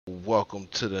Welcome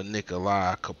to the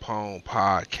Nikolai Capone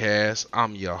podcast.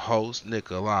 I'm your host,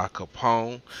 Nikolai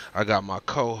Capone. I got my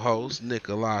co-host,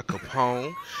 Nikolai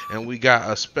Capone, and we got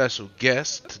a special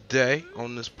guest today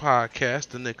on this podcast,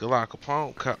 the Nikolai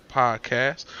Capone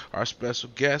podcast. Our special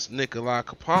guest, Nikolai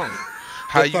Capone.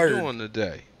 How The you third. doing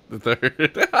today? The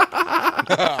third.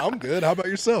 I'm good. How about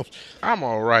yourself? I'm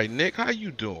all right, Nick. How you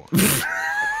doing?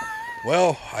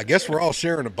 Well, I guess we're all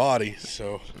sharing a body,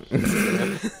 so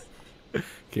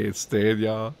Can't stand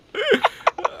y'all.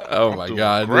 Oh my doing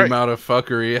god, great. the amount of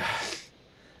fuckery.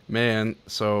 Man,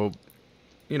 so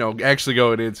actually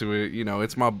going into it,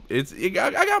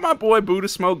 I got my boy Buddha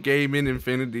Smoke Gaming,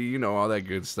 Infinity, all that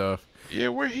good stuff. Yeah,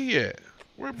 where he at?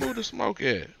 Where Buddha Smoke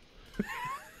at?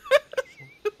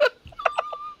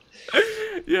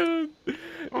 Yeah. I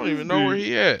don't even know where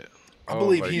he at. I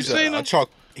believe my he's God. Seen a him?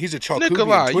 he's a Nikolai,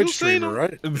 Chalkubian you Twitch seen streamer,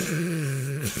 him?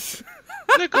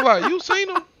 right? Nikolai, you seen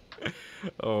him?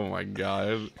 Oh my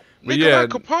god. But Nikolai yeah,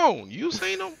 Capone, you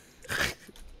seen him?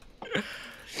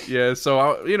 yeah,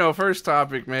 so first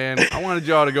topic, man. I wanted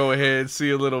y'all to go ahead and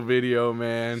see a little video,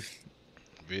 man.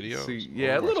 Videos? See,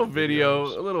 yeah, a little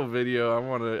video.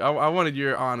 I wanted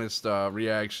your honest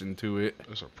reaction to it.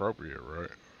 That's appropriate, right?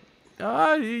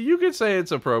 You could say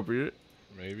it's appropriate.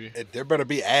 Maybe. There better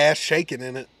be ass shaking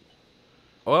in it.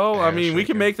 Well, I Ass mean, we can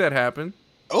shaking. make that happen.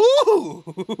 Ooh!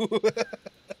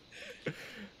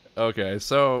 Okay,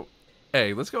 so,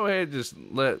 hey, let's go ahead and just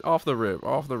let off the rip.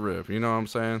 You know what I'm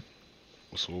saying?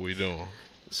 That's what we doing.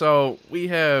 So we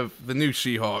have the new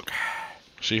She-Hulk.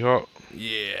 She-Hulk?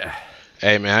 Yeah,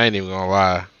 Hey, man, I ain't even gonna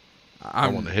lie. I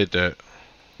I'm want to hit that.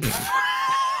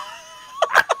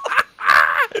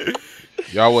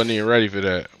 Y'all wasn't even ready for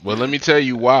that. But let me tell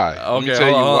you why. Let me okay. tell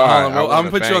you Hold on, why. hold on. I Well, I'm wanna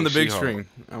gonna put you on the bang big She-Hulk. screen.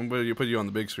 I'm gonna put you on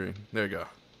the big screen. There you go.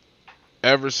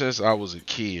 Ever since I was a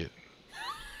kid,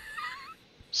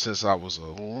 since I was a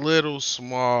little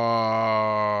small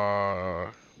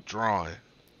drawing,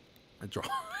 I draw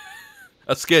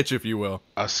a sketch, if you will.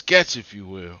 a sketch, if you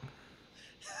will.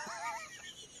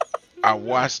 I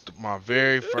watched my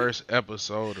very first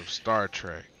episode of Star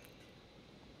Trek,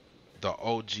 the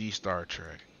OG Star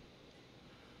Trek,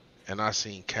 and I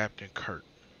seen Captain Kirk,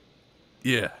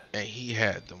 Yeah. and he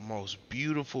had the most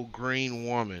beautiful green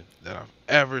woman that I've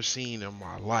ever seen in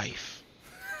my life.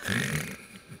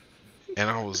 And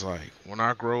I was like, when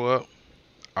I grow up,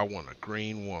 I want a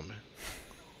green woman.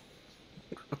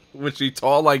 Was she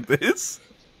tall like this?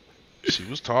 She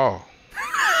was tall.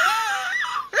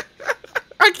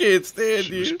 I can't stand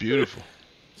She was you. beautiful.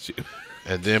 She-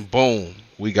 And then boom,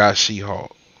 we got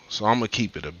She-Hulk. So I'm gonna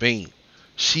keep it a bean.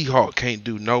 She-Hulk can't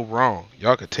do no wrong.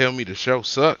 Y'all can tell me the show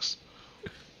sucks,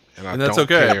 and I And that's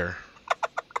don't okay. care.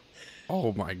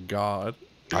 Oh my god.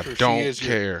 I For she don't is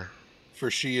your- care. For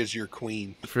she is your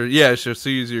queen. She'll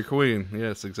see as your queen.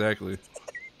 Yes, exactly.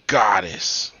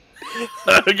 Goddess.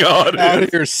 God.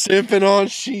 Out here sipping on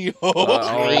She-Hulk.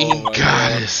 Oh Green my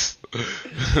goddess.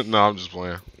 No, I'm just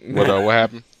playing. What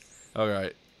happened? All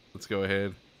right, let's go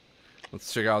ahead.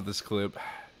 Let's check out this clip.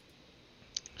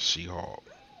 She-Hulk.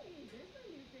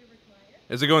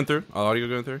 Is it going through? Audio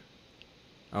going through?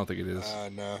 I don't think it is.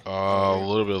 No. A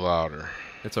little bit louder.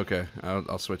 It's okay.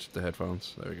 I'll switch it to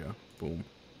headphones. There we go. Boom.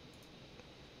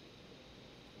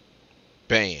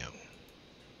 Bam.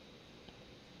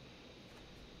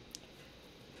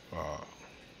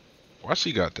 Why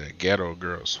she got that ghetto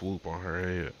girl swoop on her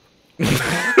head?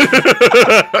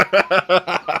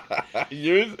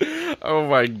 Oh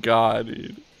my god,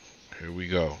 dude. Here we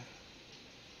go.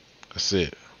 That's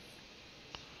it.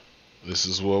 This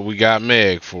is what we got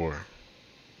Meg for.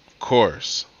 Of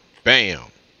course. Bam.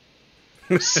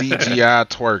 CGI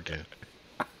twerking.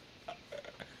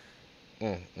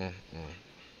 Mm.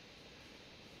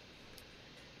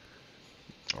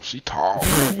 Oh, she tall.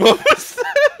 What was that?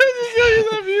 You hear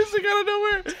that music out of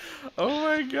nowhere? Oh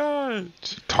my god.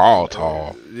 She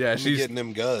tall. Yeah, She's she's getting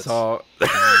them guts. tall.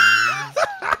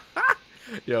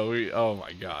 Yo, oh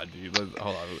my god, dude.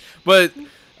 Hold on. But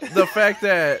the fact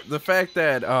that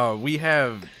we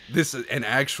have this an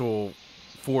actual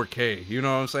 4K, you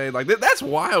know what I'm saying? Like that's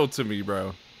wild to me,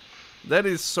 bro. That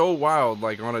is so wild.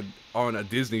 Like on a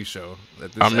Disney show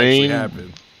that this actually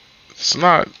happened. It's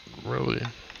not really.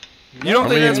 You don't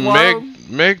think that's wild?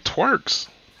 Meg twerks.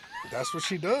 That's what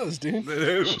she does, dude.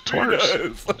 She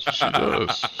twerks. She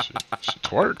does. She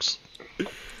twerks.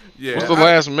 Yeah. What's the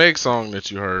last Meg song that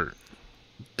you heard?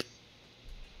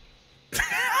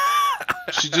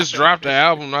 She just dropped the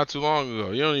album not too long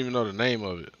ago. You don't even know the name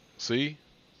of it. See?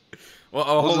 Well,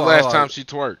 When was hold the on, last hold on. time she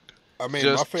twerked? I mean,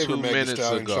 Just my favorite 2 Megan Thee minutes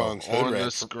Stallion ago song's on Hood the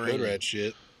Rat, screen. Hood Rat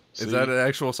shit. Is that an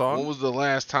actual song? When was the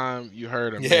last time you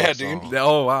heard a Yeah, Meg dude. song?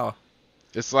 Oh wow.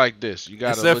 It's like this. You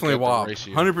got It's to look definitely at the WAP.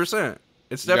 ratio. 100%.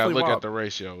 It's You got to definitely look WAP. at the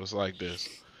ratio. It's like this.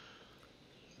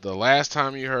 The last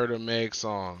time you heard a Meg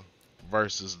song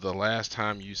versus the last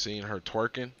time you seen her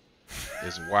twerking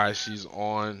is why she's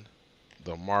on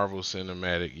the Marvel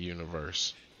Cinematic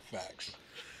Universe. Facts.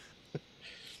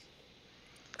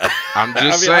 I'm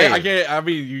just saying. I can't. I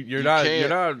mean, you're not. can't- You're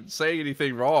not saying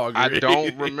anything wrong. I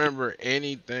don't remember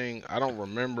anything. I don't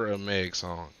remember a Meg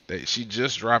song. She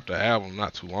just dropped an album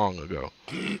not too long ago.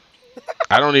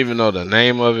 I don't even know the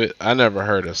name of it. I never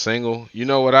heard a single. You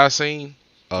know what I seen?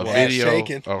 A Well, video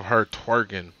shaking. of her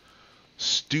twerking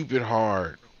stupid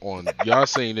hard on. Y'all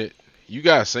seen it? You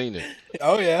guys seen it?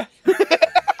 Oh yeah,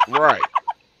 Right.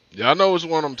 Y'all know which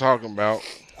one I'm talking about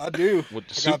I do. with the I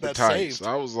got super that tights. saved.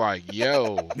 I was like,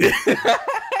 yo,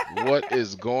 what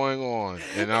is going on?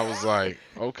 And I was like,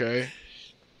 okay.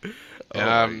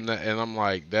 And I'm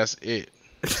like, that's it.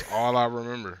 That's all I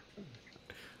remember.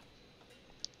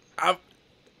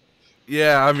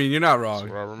 Yeah, I mean, you're not That's wrong.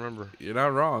 what I remember. You're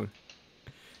not wrong.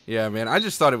 Yeah, man. I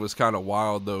just thought it was kind of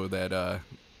wild though that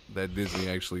that Disney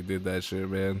actually did that shit,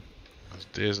 man. It's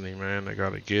Disney, man. They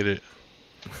gotta get it.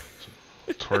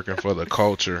 Twerking for the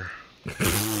culture.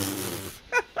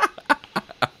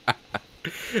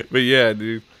 But yeah,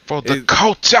 dude. For the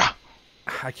culture.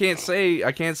 I can't say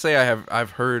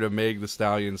I've heard a Meg the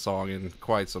Stallion song in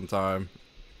quite some time.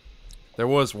 There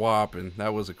was WAP, and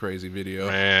that was a crazy video.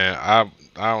 Man, I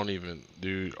don't even,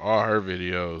 dude. All her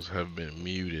videos have been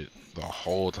muted the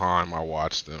whole time I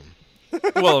watched them.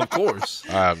 Well, of course.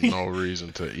 I have no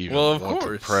reason to even Well, of want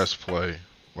course. to press play.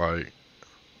 Like,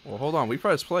 Well, hold on. We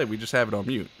press play. We just have it on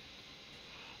mute.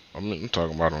 I'm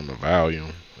talking about on the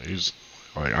volume. He's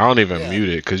like, I don't even mute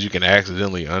it because you can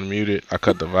accidentally unmute it. I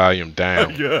cut the volume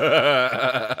down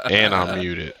and I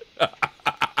mute it.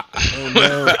 Oh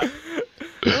no.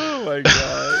 Oh my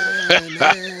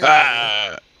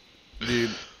god,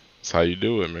 dude! That's how you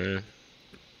do it, man.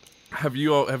 Have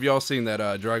y'all seen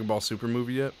that Dragon Ball Super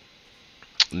movie yet?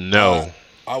 No.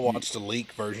 I watched a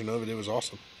leak version of it. It was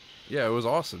awesome. Yeah, it was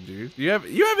awesome, dude. You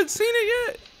haven't seen it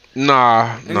yet?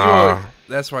 Nah.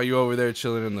 That's why you over there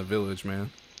chilling in the village,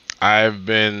 man. I've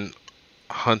been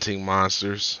hunting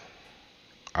monsters.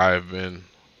 I've been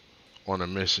on a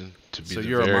mission to be So the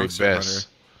you're a very monster best,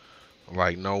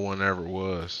 like no one ever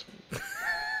was.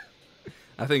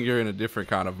 I think you're in a different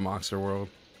kind of monster world.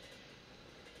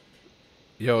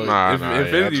 Yo, Nah,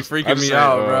 Infinity's I freaking just me ain't,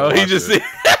 out, bro. He watch just it.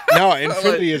 No,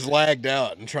 Infinity is lagged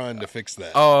out and trying to fix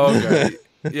that. Oh, okay.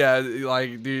 Yeah,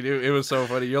 like, dude, it was so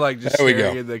funny. You're like just There we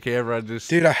staring go. at the camera, and just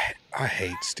Dude, I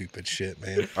hate stupid shit,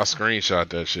 man. I screenshot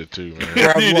that shit too, man.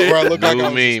 Where I look like New I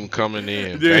was meme coming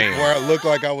in. Dude. Bam. where I looked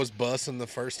like I was bussing the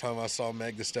first time I saw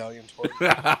Meg the Stallion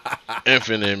twerk.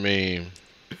 Infinite meme.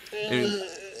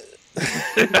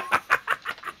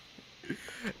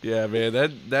 Yeah, man,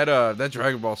 that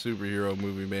Dragon Ball superhero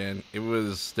movie, man, it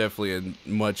was definitely a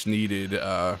much needed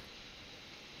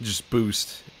just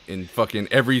boost in fucking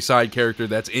every side character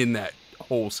that's in that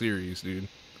whole series, dude.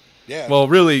 Yeah. Well,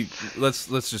 really, let's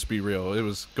just be real. It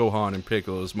was Gohan and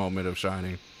Piccolo's moment of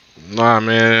shining. Nah,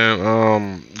 man.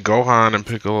 Gohan and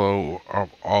Piccolo have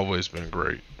always been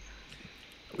great.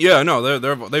 Yeah, no,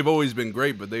 they've always been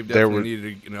great, but they've definitely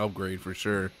needed an upgrade for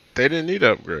sure. They didn't need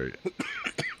to upgrade.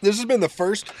 This has been the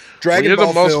first When Dragon you're Ball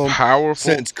the most film powerful.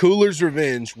 since Cooler's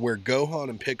Revenge where Gohan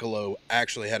and Piccolo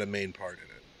actually had a main part in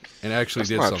it. And actually That's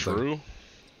did not something.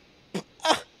 true.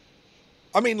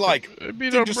 I mean, like, It beat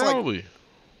they're up just like- Broly.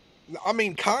 I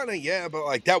mean, kind of, yeah, but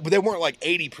like that, they weren't like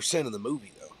 80% of the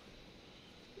movie though.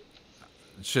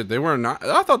 Shit, they were not.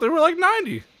 I thought they were like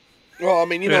 90. Well, I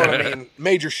mean, you know what I mean.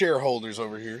 Major shareholders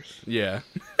over here. Yeah,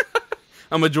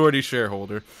 a majority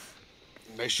shareholder.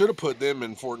 They should have put them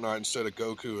in Fortnite instead of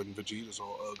Goku and Vegeta's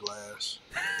all ugly ass.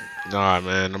 Nah,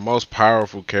 man. The most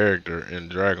powerful character in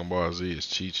Dragon Ball Z is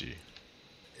Chi-Chi.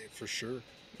 Yeah, for sure.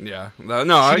 Yeah,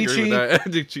 no, I agree Chi-Chi. with that. I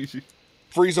think Chi-Chi.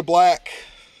 Frieza Black.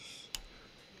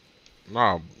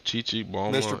 Nah, Chi-Chi,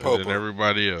 Bulma, Mr. and Popo. then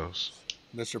everybody else.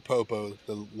 Mr. Popo,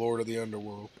 the Lord of the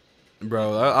Underworld.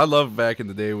 Bro, I love back in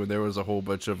the day when there was a whole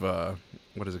bunch of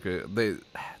what is it called?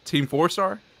 Team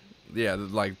 4-Star? Yeah,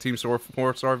 like Team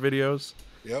 4-Star videos.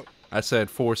 Yep. I said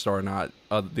 4-Star, not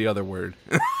the other word.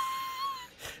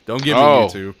 Don't give me Oh.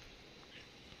 YouTube.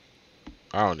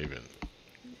 I don't even.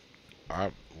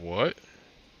 What?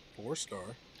 4-star.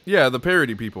 Yeah, the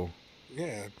parody people.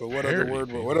 Yeah, but what Parody other word?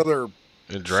 people. What other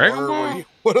In Dragon slur Ball? were you?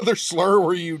 What other slur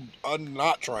were you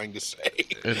not trying to say?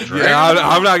 In Dragon Yeah, Ball?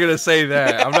 I'm not gonna say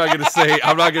that. I'm not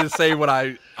gonna say what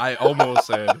I almost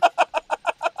said.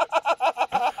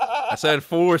 I said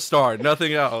 4-Star,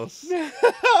 nothing else.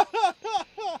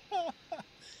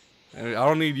 I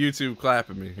don't need YouTube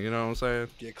clapping me. You know what I'm saying?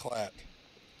 Get clapped.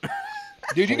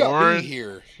 Dude, you got Foreign? me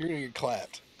here. You're gonna get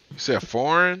clapped. You said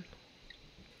foreign?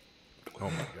 Oh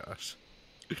my gosh.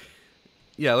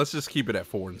 Yeah, let's just keep it at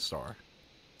foreign star.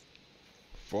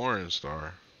 Foreign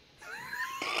star.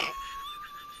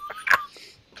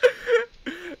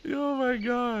 Oh my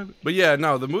god. But yeah,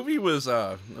 no, the movie was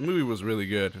really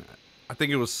good. I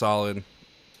think it was solid.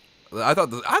 I thought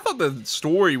the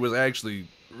story was actually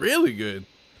really good.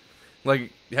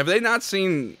 Like, have they not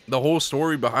seen the whole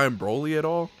story behind Broly at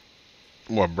all?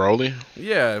 What, Broly?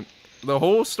 Yeah, the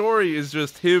whole story is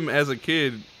just him as a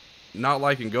kid not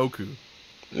liking Goku.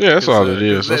 Yeah, that's all it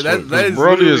is. That is Broly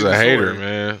literally is a the hater, story.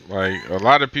 man. Like, a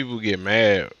lot of people get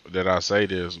mad that I say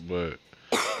this, but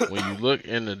when you look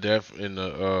in the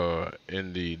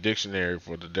dictionary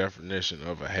for the definition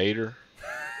of a hater,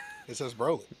 It says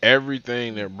Broly.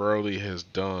 everything that Broly has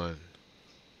done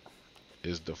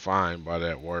is defined by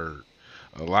that word.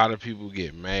 A lot of people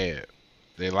get mad.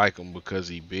 They like him because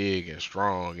he big and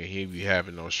strong and he be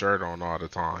having no shirt on all the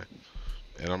time.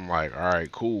 And I'm like, all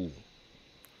right, cool.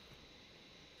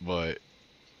 But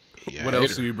What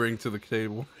else do you bring to the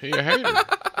table? He a hater.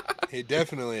 He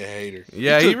definitely a hater.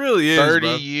 Yeah, he really is. 30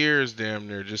 bro. years damn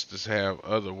near just to have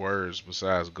other words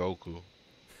besides Goku.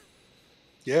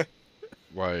 Yeah.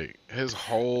 Like, his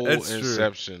whole That's true.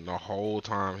 inception, the whole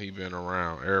time he been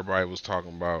around, everybody was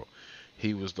talking about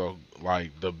he was the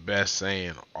best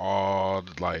Saiyan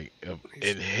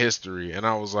in history. And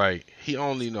I was like, he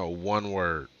only know one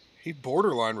word. He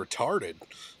borderline retarded.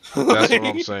 That's what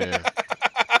I'm saying.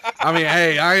 I mean,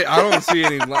 hey, I don't see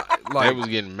any They like. was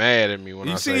getting mad at me when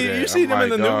You I see- say that. you seen I'm him in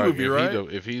like, the new dog, movie,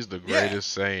 right? If he's the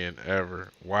greatest Saiyan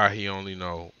ever, why he only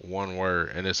know one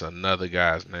word and it's another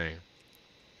guy's name?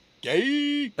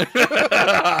 Gay.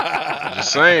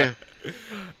 Just saying.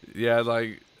 Yeah,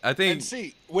 like I think. And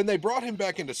see, when they brought him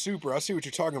back into Super, I see what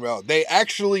you're talking about. They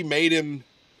actually made him,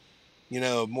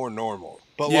 more normal.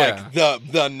 But Yeah.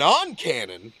 like the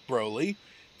non-canon Broly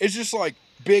is just like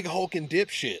big hulking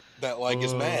dipshit that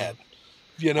is mad.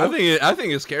 I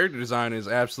think his character design is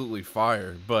absolutely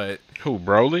fire, but Who,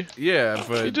 Broly? yeah,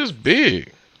 but He just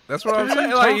big. that's what I'm What are saying.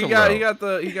 you Like talking he got the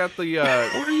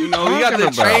What are he you got the talking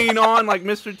about? chain on like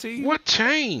Mr. T. What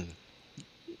chain?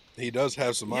 He does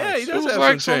have some Yeah, eyes. he It does was have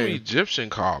like some some chain. Egyptian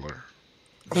collar.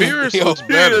 Beerus Yo, looks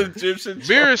better. Egyptian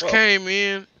Beerus charm. came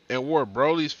in and wore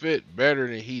Broly's fit better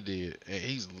than he did, and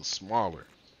he's smaller.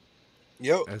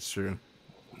 Yep. That's true.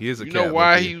 He is a You cat. know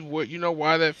why Loki. you know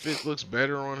why that fit looks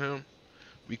better on him?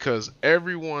 Because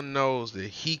everyone knows that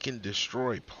he can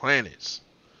destroy planets.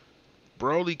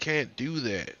 Broly can't do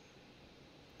that.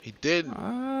 He didn't.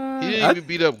 He didn't even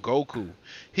beat up Goku.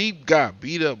 He got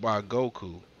beat up by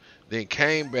Goku, then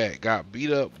came back, got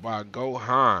beat up by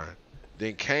Gohan,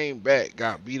 then came back,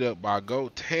 got beat up by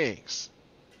Goten.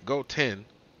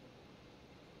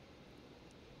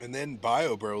 And then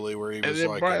Bio Broly, where he And was then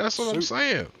like, that's what I'm soup.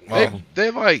 saying. Wow. They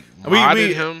like We-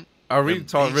 modded him. Are we and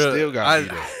talking he real? still got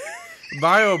beat up.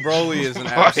 Bio Broly is an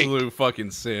Like- absolute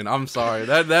fucking sin. I'm sorry.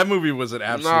 That movie was an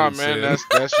absolute Nah, sin. man,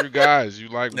 that's your guys. You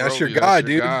like That's Broly, your guy, that's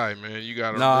dude. guy, man. You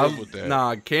gotta nah, live with that.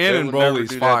 nah. They Canon would never Broly's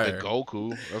do fire. that to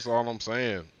Goku. That's all I'm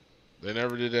saying. They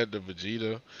never did that to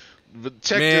Vegeta. But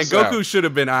check Man, this Goku out. should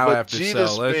have been out after Vegeta Cell.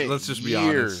 spent Let's just be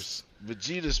years. honest.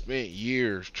 Vegeta spent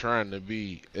years trying to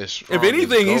be as strong. If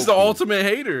anything, as he's the Goku. ultimate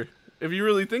hater. If you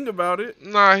really think about it.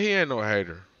 Nah, he ain't no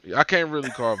hater. I can't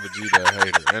really call Vegeta a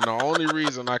hater. And the only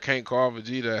reason I can't call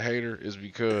Vegeta a hater is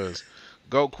because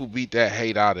Goku beat that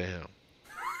hate out of him.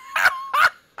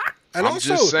 And I'm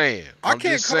also, just saying. I I'm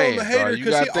can't just call saying, him a dog, hater you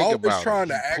because gotta he think always about trying it.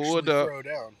 to He actually pulled up. throw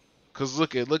down. Cause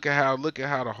look at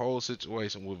how the whole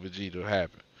situation with Vegeta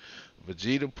happened.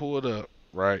 Vegeta pulled up,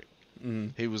 right?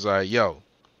 Mm. He was like, "Yo,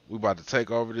 we about to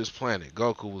take over this planet."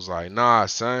 Goku was like, "Nah,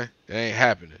 son, it ain't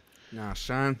happening." Nah,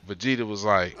 son. Vegeta was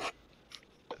like,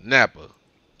 "Nappa,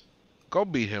 go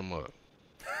beat him up."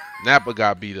 Nappa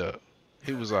got beat up.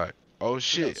 He was like, "Oh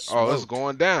shit, oh it's smoked.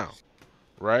 going down,"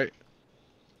 right?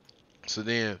 So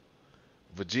then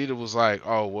Vegeta was like,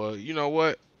 "Oh well, you know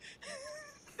what?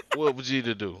 What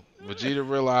Vegeta do?" Vegeta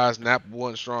realized Nappa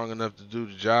wasn't strong enough to do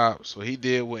the job, so he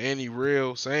did what any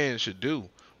real Saiyan should do,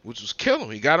 which was kill him.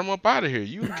 He got him up out of here.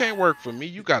 You can't work for me.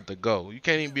 You got to go. You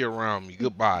can't even be around me.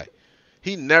 Goodbye.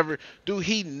 He never, dude.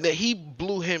 He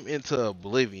blew him into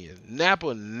oblivion.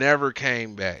 Nappa never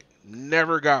came back.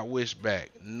 Never got wished back.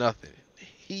 Nothing.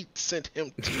 He sent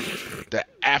him to the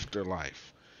afterlife.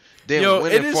 Then Yo,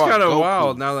 went it and is fought kind of Goku.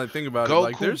 wild now that I think about it. Goku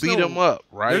Like, there's beat no, him up,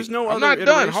 right? there's no I'm other not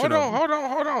done. iteration Hold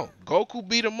of on. Goku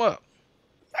beat him up,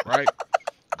 right?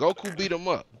 Goku beat him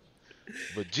up.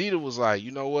 Vegeta was like,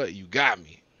 you know what? You got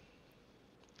me.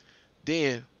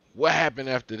 Then What happened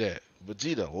after that?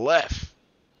 Vegeta left.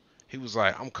 He was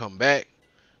like, I'm coming back.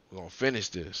 We're going to finish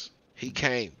this. He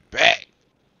came back.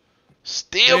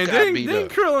 Still Man, got beat didn't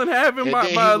up. Krillin have him And by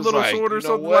then a he was little like, sword or you know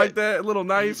something what? like that? A little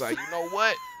knife? He was like, you know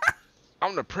what?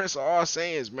 I'm the Prince of All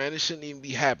Saiyans, man. This shouldn't even be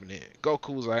happening.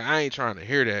 Goku was like, I ain't trying to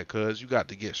hear that, cuz you got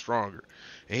to get stronger.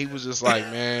 And he was just like,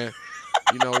 man,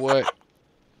 you know what?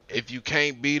 If you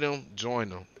can't beat him, join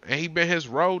him. And he been his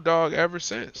road dog ever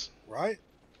since. Right?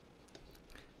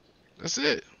 That's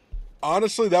it.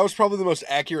 Honestly, that was probably the most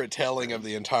accurate telling of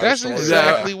the entire That's story.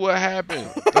 exactly what happened.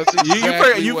 That's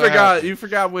exactly you what happened. You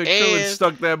forgot when Krillin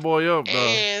stuck that boy up, though.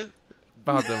 And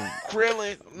About the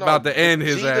Krillin, no, about to end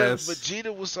his ass.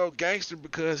 Vegeta was so gangster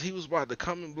because he was about to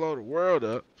come and blow the world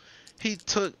up. He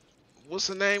took, what's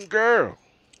the name, girl?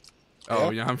 Oh,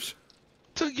 Yeah. Yamcha.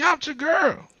 Took Yamcha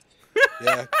girl.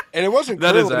 Yeah, and it wasn't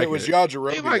That is Krillin, it was accurate.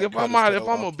 Yajirobe. He like, if I'm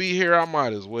gonna be here, I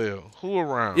might as well. Who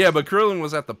around? Yeah, but Krillin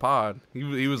was at the pod. He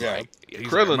was Yeah. like, he's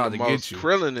Krillin about the to most. get you.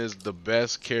 Krillin is the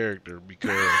best character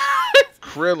because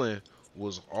Krillin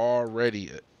was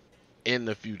already in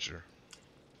the future.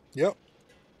 Yep.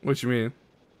 What you mean?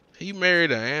 He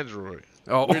married an android.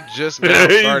 Oh, We're just now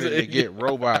starting to get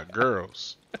robot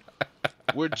girls.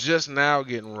 We're just now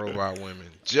getting robot women.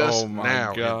 Just Oh my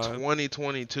now God. in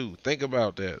 2022. Think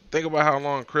about that. Think about how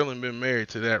long Krillin been married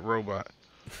to that robot.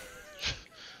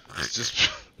 It's just,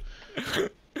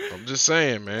 I'm just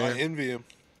saying, I man. envy him.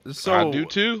 So I do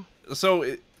too. So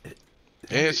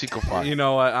And she can fight. you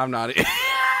know what? I'm not.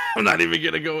 I'm not even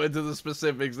gonna go into the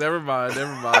specifics. Never mind.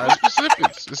 Never No mind,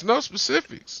 specifics. It's no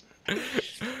specifics. dude.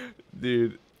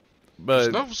 There's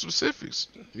But no specifics.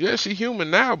 Yeah, she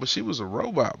human now, but she was a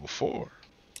robot before.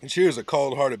 And she was a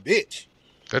cold-hearted bitch.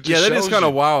 That yeah, just that is shows kind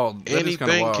of you wild. That is kind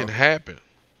of anything wild. can happen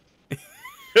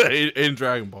in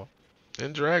Dragon Ball,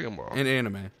 in Dragon Ball. in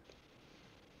anime.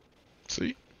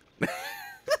 See,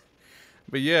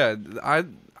 But yeah, I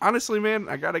honestly, man,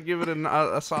 I gotta give it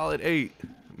a solid 8.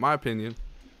 My opinion.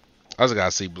 I just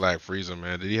gotta see Black Frieza,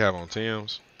 man. Did he have on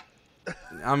Tim's?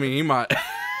 I mean, he might.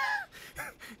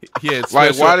 Yeah, it's Like,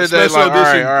 special, why did they special like? All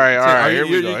edition. right. Here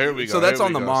Here we go. So that's here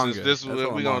on we the go. manga. Since this That's we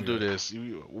on the gonna do manga. this.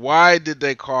 Why did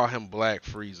they call him Black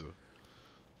Frieza?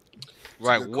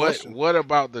 Like, good what? question. What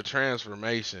about the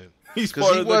transformation? He's 'Cause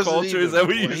part he of the wasn't culture. even. Is that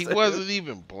what you He said? wasn't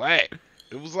even black.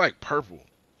 It was like purple.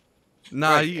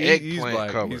 Nah, like he's eggplant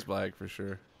black. color. He's black for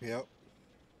sure. Yep.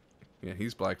 Yeah,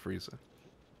 he's Black Frieza.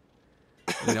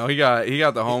 You know, he got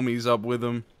the homies up with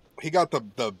him. He got the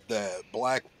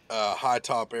black high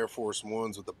top Air Force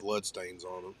Ones with the blood stains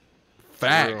on them.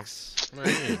 Facts. Man,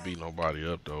 he ain't beat nobody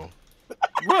up though.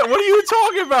 What are you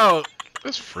talking about?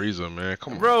 That's Frieza, man.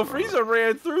 Come on, Bro, Frieza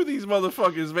ran through these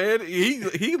motherfuckers, man.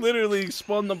 He literally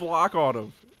spun the block on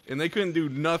them, and they couldn't do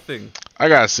nothing. I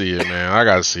gotta see it, man. I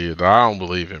gotta see it. Though. I don't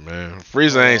believe it, man.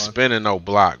 Frieza ain't spinning no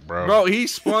block, bro. Bro, he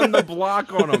spun the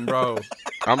block on him, bro.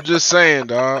 I'm just saying,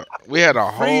 dog. We had a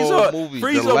whole movie.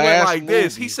 Frieza the last went like movie,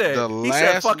 this. He said,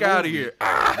 "Fuck out of here."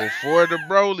 Before the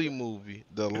Broly movie,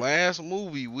 the last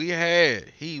movie we had,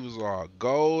 he was all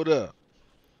gold up.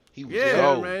 He was Yeah,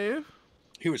 gold. man.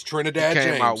 He was He Trinidad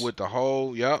came James. out with the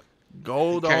whole,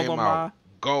 Gold He all came on out my.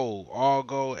 gold, all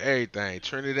gold, everything.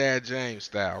 Trinidad James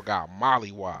style. Got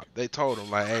mollywop. They told him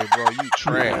like, "Hey, bro, you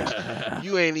trash.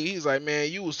 You ain't." He's like,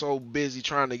 "Man, you was so busy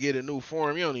trying to get a new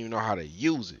form, you don't even know how to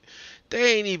use it.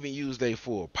 They ain't even use their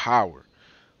full power.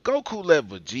 Goku let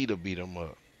Vegeta beat him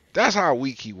up. That's how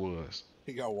weak he was."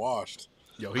 He got washed.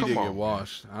 Yo, he Come did on, get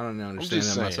washed. I don't understand just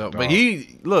that saying, myself.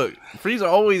 dog. But Frieza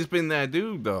always been that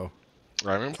dude, though. All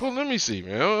right, man. Let me see,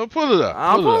 man. Pull it up.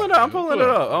 I'm pulling it up. I'm man. pulling it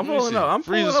up. I'm Let me pulling see. up. I'm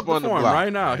pulling Frieza up the spun form block,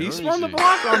 right now. man. He Let me spun the see.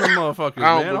 block on them motherfuckers,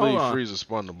 I don't man. believe Hold on. Frieza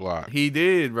spun the block. He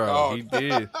did, bro. Oh. He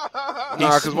did.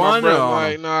 Nah, cause my spun brother, it on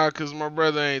like, him. nah, cause my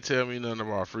brother ain't tell me nothing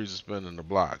about Frieza spinning the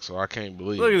block, so I can't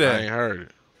believe Look it. at that. I ain't heard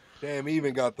it. Damn, he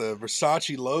even got the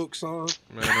Versace Lokes on.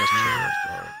 Man, that's trash,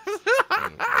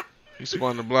 dog. He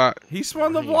spun the block. He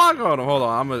spun the He block ain't on him. Hold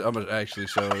on. I'm gonna actually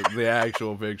show the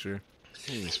actual picture.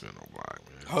 He ain't spin no block,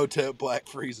 man. Hotep Black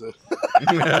Frieza.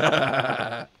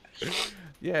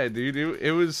 Yeah, dude.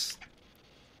 It was.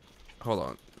 Hold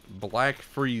on. Black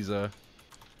Frieza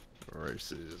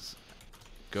versus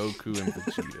Goku and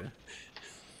Vegeta.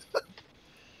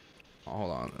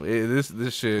 Hold on.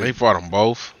 This shit. They fought them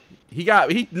both. He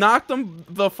knocked them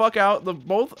the fuck out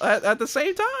both at the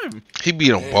same time. He beat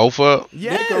them Man. both up.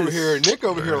 Yes. Nick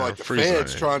over here Man, like the Frieza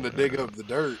feds ain't- trying to dig up the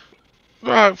dirt.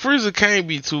 Frieza can't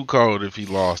be too cold if he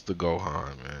lost to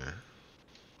Gohan, man.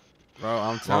 Bro,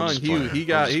 I'm telling just you, playing. he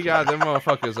got them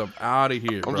motherfuckers up out of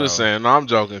here. I'm bro. just saying. No, I'm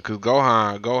joking. Cause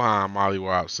Gohan,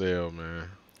 Mollywop Cell, man.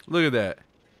 Look at that.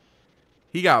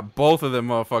 He got both of them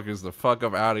motherfuckers the fuck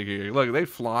up out of here. Look, they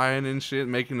flying and shit,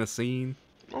 making a scene.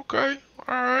 Okay,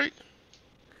 all right.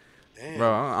 Damn.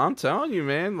 Bro, I'm telling you,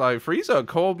 man. Like, Frieza a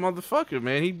cold motherfucker,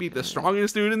 man. He beat the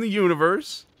strongest dude in the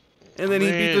universe. And then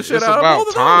he beat the shit out of both of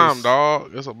It's about time, those.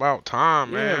 dog. It's about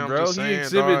time, man. Yeah, I'm bro. just He saying,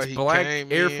 exhibits dog. black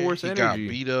came Air in, Force he energy. got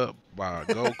beat up by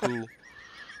Goku.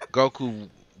 Goku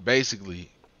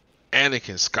basically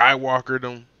Anakin Skywalkered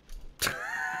him.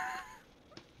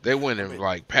 They went and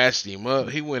like patched him up.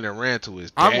 He went and ran to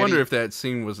his daddy. I wonder if that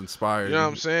scene was inspired. You know what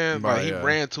I'm saying? by, Like he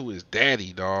ran to his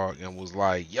daddy, dog, and was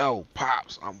like, "Yo,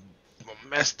 pops, I'm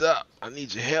messed up. I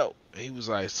need your help." And he was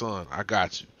like, "Son, I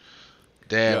got you."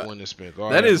 Dad went and spent all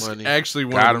that is money. actually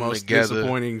one got of the them most together,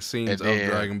 disappointing scenes and of then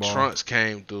Dragon Ball. Trunks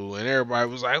came through, and everybody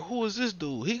was like, "Who is this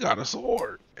dude? He got a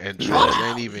sword." And Trunks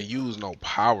ain't even use no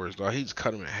powers, dog. He just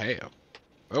cut him in half.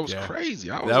 That was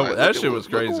crazy. I was like, that shit was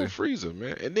crazy. Look at Frieza,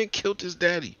 man, and then killed his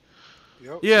daddy.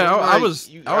 Yep. Yeah, So I like, was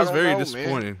don't very know,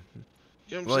 disappointed. Man.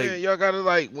 You know what I'm Like- saying? Y'all gotta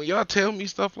like when y'all tell me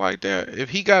stuff like that. If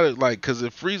he got it like, cause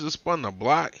if Frieza spun the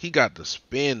block, he got to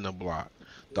spin the block,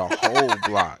 the whole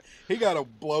block. He got to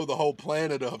blow the whole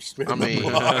planet up. I mean,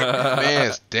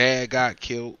 man's dad got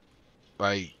killed.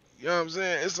 Like, you know what I'm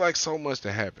saying? It's like so much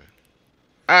to happen.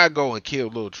 I go and kill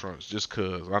Lil Trunks just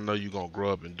cause I know you gonna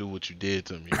grow up and do what you did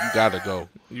to me. You gotta go.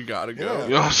 You gotta go. Yeah. You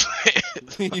know what I'm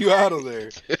saying? You out of there.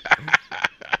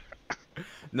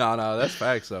 No, that's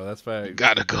facts though. That's facts. You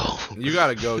gotta go. You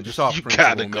gotta go just off You principle,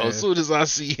 gotta go. man. As soon as I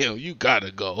see him, you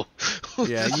gotta go.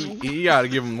 Yeah, you gotta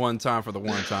give him one time for the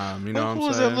one time. You know what Who I'm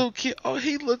was saying? that little kid? Oh,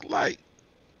 he looked like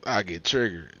I get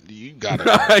triggered. You gotta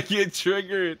go. I get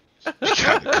triggered. You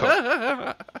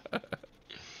gotta go.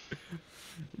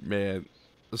 Man,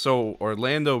 so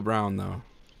Orlando Brown though,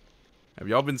 have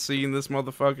y'all been seeing this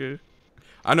motherfucker?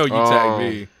 I know you tagged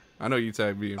me. I know you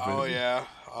tagged me. Oh yeah,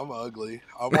 I'm ugly.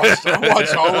 I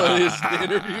watched all of his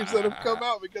interviews that have come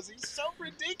out because he's so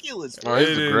ridiculous. Oh, Man.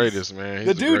 he's the greatest, man. He's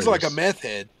The dude's like a greatest. meth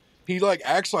head. He like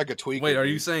acts like a tweaker. Wait, are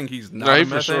you dude. saying he's not? No, he a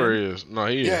for meth sure head? is. No,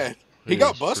 he is. Yeah, he He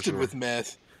got is, for busted sure. with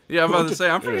meth. Yeah, I'm about to say.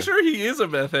 I'm pretty Yeah. sure he is a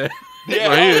meth head. Yeah,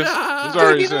 No, he is. He's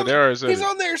already Dude, said. They already said he's it.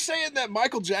 on there saying that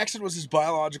Michael Jackson was his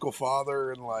biological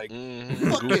father, and like,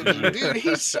 Mhm. fucking dude,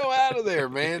 he's so out of there,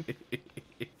 man.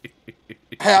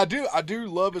 Hey, I do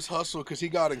love his hustle because he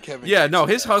got in Kevin. Yeah, Gates' no,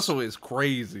 his ass. hustle is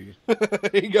crazy.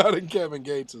 He got in Kevin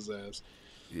Gates' ass.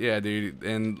 Yeah, dude,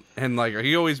 and like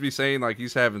he always be saying like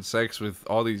he's having sex with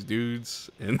all these dudes,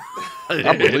 and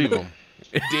I believe him.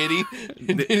 Did he?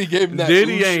 Diddy gave him that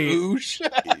Diddy oosh, ain't-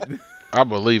 oosh. I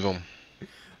believe him.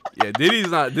 Yeah,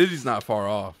 Diddy's not far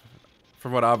off,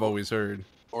 from what I've always heard.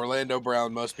 Orlando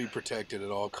Brown must be protected at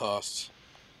all costs.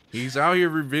 He's out here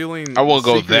revealing. I wouldn't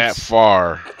go that secrets.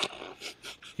 far.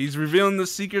 He's revealing the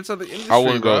secrets of the industry. I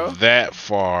wouldn't bro. go that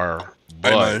far, Hey,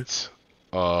 man.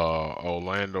 but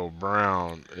Orlando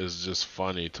Brown is just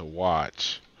funny to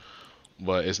watch.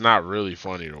 But it's not really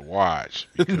funny to watch.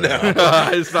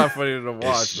 Because It's not funny to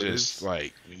watch. It's but just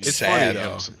like it's sad, funny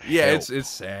though. some Yeah, help. it's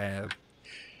sad,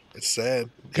 It's sad.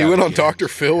 He Gotta went on give him Dr.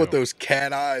 some Phil with help. those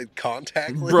cat-eye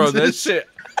contact lenses. bro. That shit.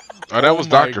 Oh, that was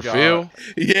my Dr. God. Phil?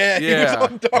 Yeah, he was Yeah.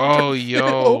 on Dr. Oh, Phil.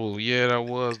 yo. Yeah, that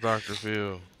was Dr.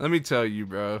 Phil. Let me tell you,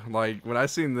 bro. Like when I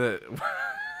seen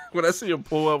when I see him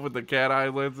pull up with the cat eye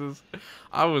lenses,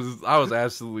 I was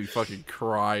absolutely fucking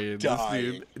crying.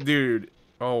 Dying. This dude.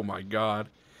 Oh my god.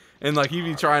 And like he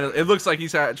be trying to. It looks like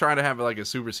he's trying to have like a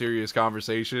super serious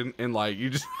conversation, and like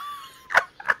you just.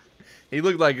 He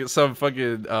looked like some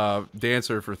fucking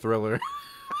dancer for Thriller.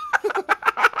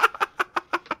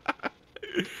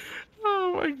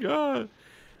 Oh my god.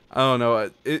 I don't know.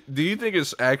 Do you think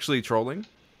it's actually trolling?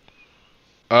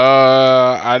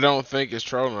 I don't think it's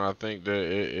trolling. I think that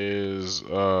it is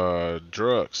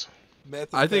drugs.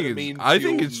 I think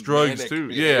Methamphetamine-fueled it's drugs manic too.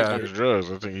 behavior. Yeah. It's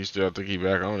drugs. I think he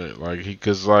back on it. Like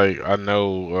cause like I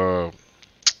know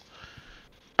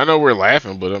we're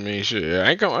laughing, but I mean shit,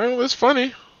 it's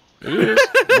funny. It is.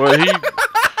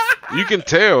 But you can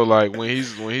tell like when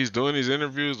he's doing these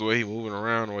interviews, the way he moving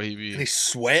around, the way he be And he's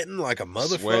sweating like a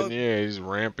sweating, motherfucker. yeah, he's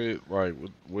rampant. Like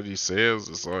what he says,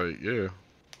 it's like, yeah,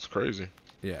 it's crazy.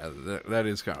 Yeah, that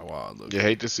is kind of wild. Look. You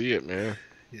hate to see it, man.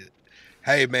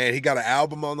 Hey man, he got an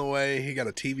album on the way. He got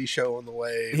a TV show on the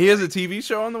way. He has a TV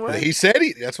show on the way. He said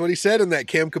that's what he said in that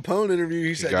Cam Capone interview.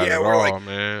 He said, got "Yeah, it we're all, like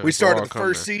man. we It's started all the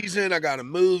first coming. season. I got a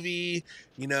movie.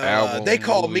 You know, Album, they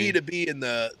called movie. me to be in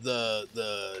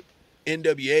the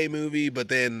NWA movie, but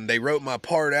then they wrote my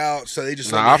part out, so they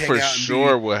just let Nah, me I hang for out and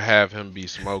sure be, would have him be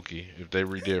Smokey if they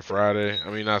redid Friday. I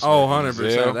mean, not Oh, Smokey,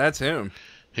 100%. Ezell. That's him.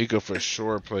 He could for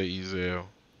sure play Ezell.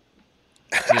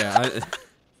 Yeah.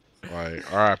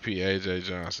 Like R.I.P. A.J.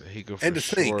 Johnson. He could And for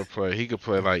to think, sure play. He could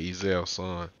play like Ezel's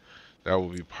son. That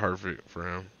would be perfect for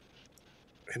him.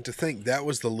 that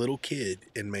was the little kid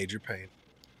in Major Pain.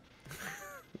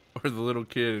 Or the little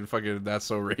kid in fucking That's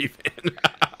So Raven.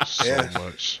 So Yeah.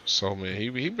 much, so man. He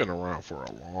been around for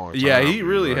a long time. Yeah, he dude.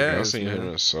 really Like, I've has, seen him man.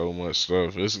 in so much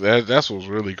stuff. That's what's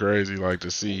really crazy. Like to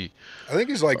see. I think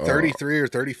he's like 33 or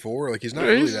 34. Like he's not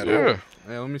Yeah, really that old.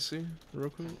 Yeah, let me see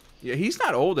real quick. Yeah, he's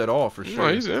not old at all for sure.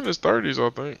 No, he's in his 30s, I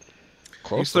think.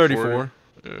 Close He's to 34.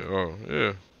 40. Yeah. Oh,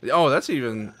 yeah. Oh, that's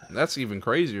even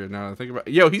crazier now that I think about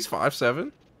it. Yo, he's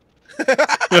 5'7".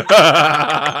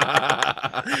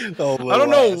 Oh, I don't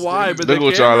know why, but Look the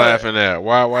what camera, y'all laughing at.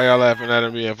 Why y'all laughing at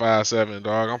him being 5'7",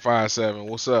 dog? I'm 5'7".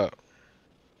 What's up?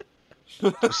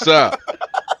 What's up?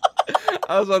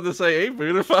 I was about to say 8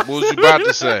 feet or 5'7". What was you about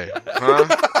to say? Huh?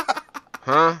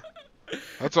 Huh?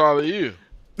 How tall are you?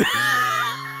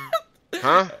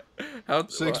 Huh? How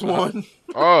 6'1".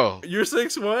 Oh. You're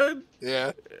 6'1"?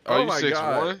 Yeah. Oh you my 6'1"?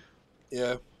 god.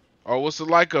 Yeah. Oh, what's it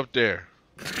like up there?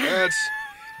 That's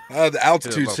the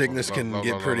altitude Low, sickness low, can low,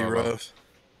 get low, pretty low, low. rough.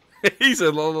 He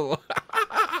said, "Low."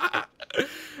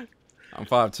 I'm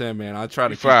 5'10", man. I try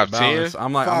to You keep the 5'10"? balance.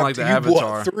 I'm like the You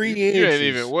Avatar. What, 3 inches?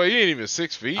 You ain't even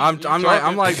 6 feet. I'm You like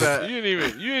talking- that. You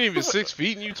ain't even 6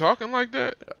 feet and you talking like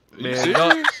that? You Man,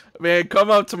 serious? Man, come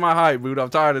up to my height, dude. I'm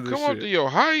tired of this Come shit. up to your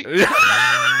height.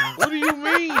 What do you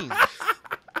mean?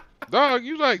 Dog,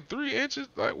 you like 3 inches?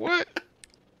 Like what?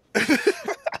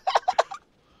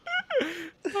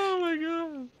 Oh my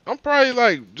god. I'm probably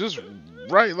like just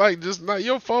right, like just not.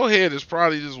 Your forehead is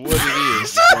probably just what it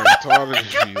is. Like taller than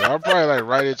you. I'm probably like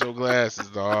right at your glasses,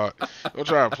 dog. Don't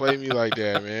try to play me like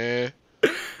that, man.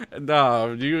 Nah,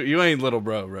 you ain't little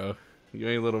bro. You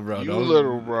ain't little bro. You Don't-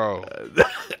 little bro.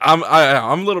 I'm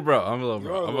little bro. I'm little You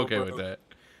bro. are a I'm little okay bro. with that.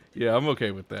 Yeah, I'm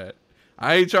okay with that.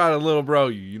 I ain't trying to little bro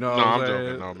you. You know No, what I'm I'm saying?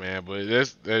 joking, no man. But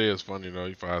that is funny though.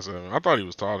 He 5'7". I thought he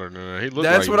was taller than that. He looked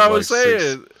That's like what he I was like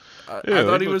saying. 6. I Yeah,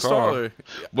 thought he he was looked tall. taller.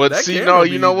 But That see, camera no,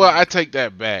 you be- know what? I take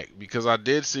that back because I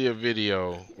did see a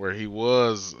video where he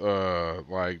was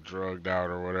like drugged out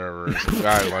or whatever. And some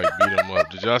guy like beat him up.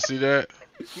 Did y'all see that?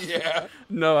 Yeah.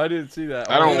 No, I didn't see that.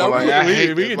 I don't know, want like I we,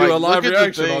 hate we that. can Like, do a live look at the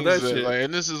reaction on that things shit. like,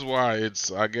 and this is why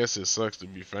I guess it sucks to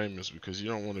be famous because you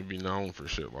don't want to be known for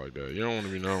shit like that. You don't want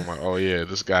to be known like, oh yeah,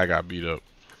 this guy got beat up.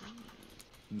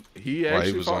 He Like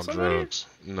actually he was fought on somebody? drugs.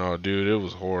 No, dude, it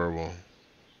was horrible.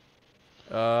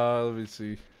 Let me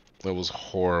see. It was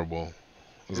horrible.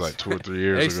 It was like 2 or 3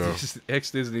 years ago.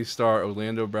 Ex-Disney star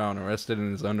Orlando Brown arrested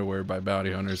in his underwear by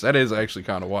bounty hunters. That is actually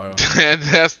kind of wild. And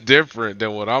that's different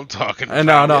than what I'm talking about.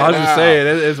 No, I was just now.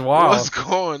 saying, it's wild. What's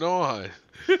going on?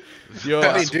 Yo,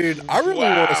 I mean, dude, I really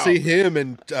want to see him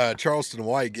and Charleston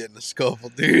White get in a scuffle,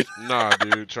 dude. Nah,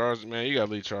 dude, Charles, man, you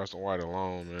gotta leave Charleston White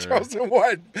alone, man. Charleston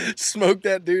White smoked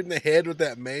that dude in the head with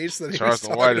that mace that he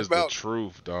Charleston was White talking is about. the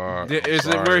truth, dog. Is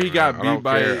I'm it where he sorry, got man. I don't beat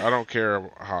by- care. I don't care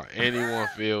how anyone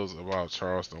feels about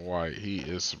Charleston White. He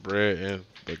is spreading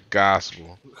the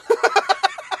gospel.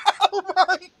 Oh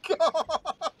my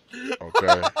god!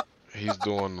 Okay, he's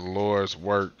doing the Lord's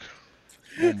work.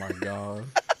 oh my god.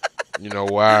 You know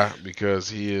why? Because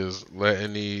he's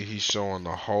showing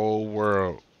the whole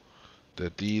world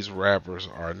that these rappers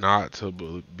are not to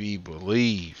be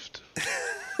believed.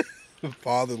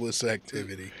 Fatherless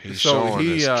activity. He's So showing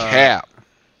he, his cap.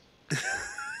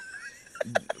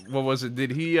 What was it?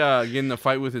 Did he get in a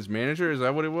fight with his manager? Is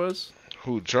that what it was?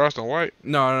 Who, Charleston White?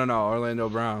 No, Orlando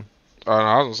Brown. Oh, no,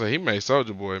 I was gonna say he made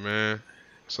Soulja Boy, man.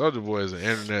 Soulja Boy is an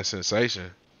internet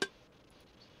sensation.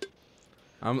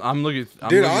 I'm looking.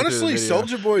 Dude, honestly,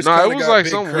 Soldier. Soulja Boy's No, kind it of was got like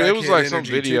big some. It was crackhead like some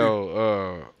energy, video.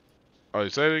 too. Oh, you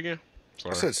say it again? I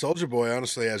Sorry. said Soulja Boy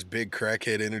honestly has big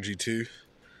crackhead energy too.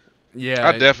 Yeah,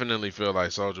 I definitely feel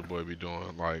like Soulja Boy be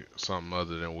doing like something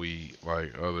other than weed,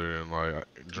 like other than like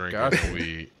drinking Gotcha. and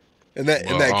weed. And that in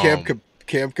Well, that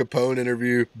Camp Capone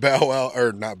interview, Bow Wow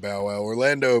or not Bow Wow,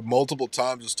 Orlando multiple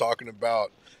times was talking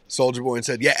about Soulja Boy and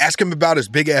said, "Yeah, ask him about his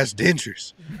big ass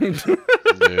dentures."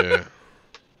 Yeah.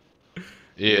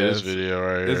 Yeah, Yes. this video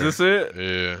right here. Is this it?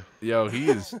 Yeah. Yo, he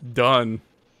is done.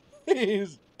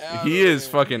 He's He is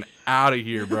fucking out of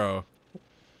here, bro.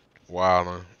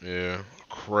 Wildin'. Yeah.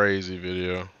 Crazy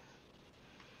video.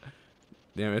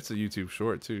 Damn, it's a YouTube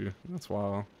short too. That's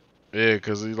wild. Yeah,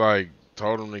 because he like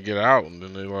told him to get out and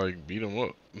then they like beat him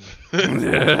up.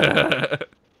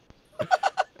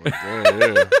 Like,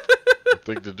 yeah. I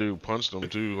think the dude punched him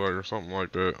too, like, or something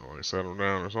like that. Like, sat him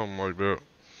down or something like that.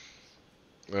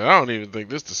 Yeah, I don't even think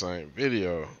this the same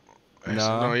video. Actually,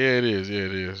 Nah. no, yeah, it is. Yeah,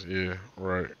 it is. Yeah,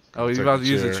 right. Oh, he's Take about to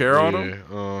use the chair on him?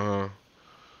 Yeah, uh-huh.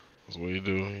 That's what he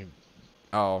do. He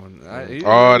Oh, Oh,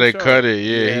 didn't they show cut it. it.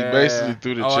 Yeah, he basically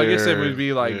threw the chair. Oh, I guess it would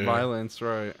be like yeah. violence,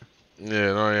 right?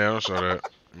 Yeah, no, yeah, don't show that.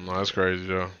 No, that's crazy,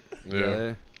 though.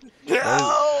 Yeah. Yeah.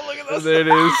 Oh, look at this. There it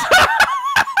is.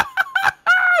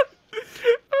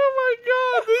 Oh my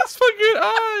god, these fucking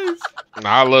eyes. Nah,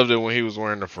 I loved it when he was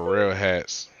wearing the Pharrell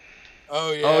hats.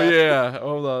 Oh yeah. Oh yeah.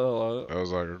 Hold on. That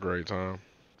was like a great time.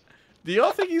 Do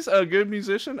y'all think he's a good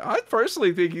musician? I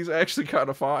personally think he's actually kind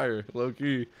of fire, low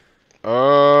key.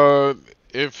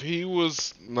 If he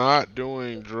was not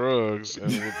doing drugs and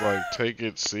would like take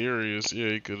it serious, yeah,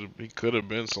 he could have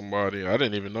been somebody. I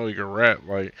didn't even know he could rap.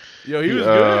 Like, Yo, he was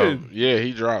good. Yeah,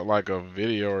 he dropped like a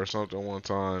video or something one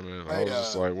time, and I was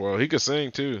just like, well, he could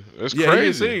sing too. It's Yeah, crazy. he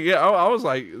can sing. Yeah, I was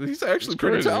like, he's actually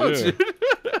pretty crazy, talented.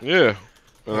 Yeah.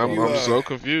 And I'm You, so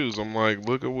confused. I'm like,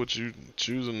 look at what you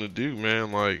choosing to do,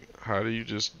 man. Like, how do you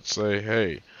just say,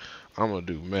 hey, I'm gonna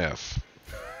do meth?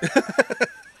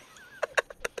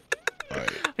 Like,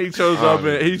 He chose up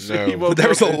and he no. woke But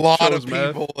there's up a and lot chose of meth.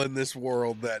 people in this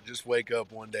world that just wake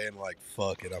up one day and like,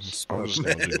 fuck it, I'm I'm just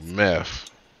gonna do meth.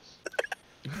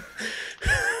 meth.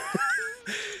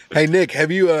 Hey Nick, have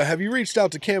you reached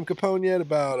out to Cam Capone yet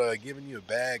about giving you a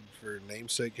bag for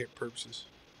namesake purposes?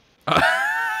 Man,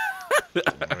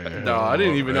 No, I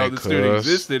didn't even know this dude cuz.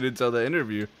 existed until the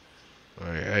interview.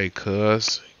 Like, hey,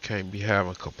 cuz, you can't be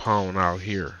having Capone out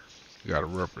here. You gotta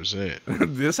represent.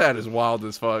 This hat is wild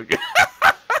as fuck.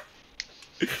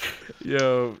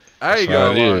 Yo, I That's ain't how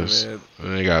gonna it lie, is. man.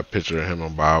 And they got a picture of him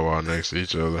and Bow Wow next to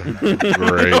each other.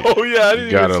 Great. Oh yeah, I didn't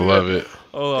You gotta even see love that. it.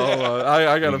 Hold on.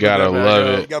 I gotta You put gotta that back love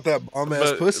up. it. You got that bomb ass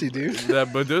But- pussy, dude. That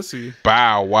Badussy.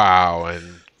 Bow Wow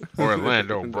and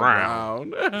Orlando Brown.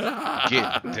 Brown.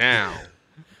 Get down.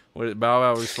 What Bow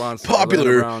Wow responds to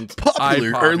Popular Orlando Brown's early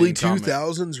eye-popping comment.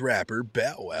 2000s rapper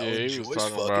Bow Wow Yeah, he was enjoys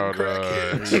talking fucking about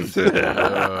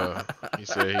crackheads. he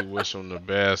said he wished him the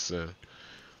best and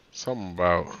something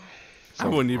about. I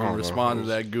wouldn't even don't know. respond to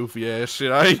that goofy ass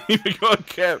shit. I ain't even gonna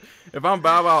cap. If I'm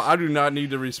Bow Wow, I do not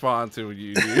need to respond to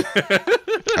you, dude.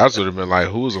 I would have been like,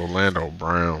 "Who's Orlando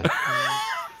Brown?" I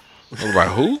was like,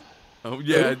 "Who?" Oh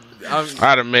yeah,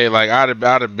 I'd have made like I'd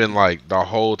have been like the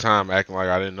whole time acting like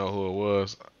I didn't know who it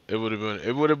was. It would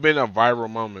have been a viral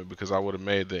moment because I would have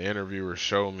made the interviewer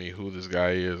show me who this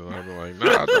guy is, and I'd be like,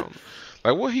 "Nah, I don't."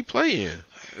 Like, what he playing?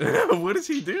 what does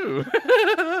he do?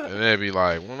 And they'd be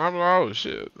like, "Well, I'm like, oh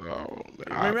shit." Oh,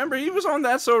 Remember, he was on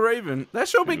That's So Raven. That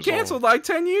show been was on- canceled like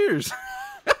 10 years.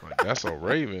 like, that's a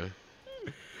Raven.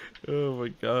 Oh my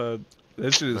god,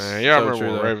 that shit is Man, y'all so remember true,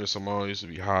 when though. Raven Simone used to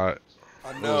be hot?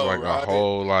 I It know, was like right? a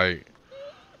whole like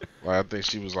I think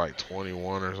she was like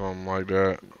 21 or something like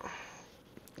that.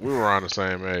 We were around the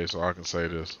same age, so I can say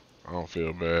this. I don't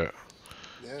feel bad.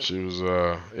 Yeah. She was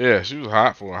she was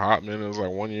hot for a hot minute. It was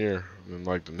like 1 year. Then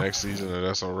like the next season of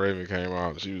That's On Raven came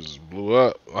out, she was blew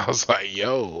up. I was like,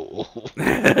 yo. No,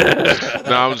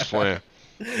 I'm just playing.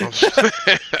 I'm just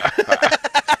playing.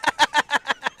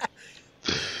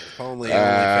 If only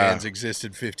OnlyFans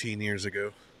existed 15 years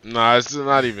ago. No, it's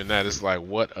not even that. It's like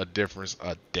what a difference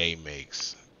a day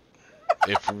makes.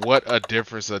 If what a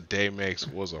difference a day makes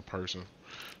was a person.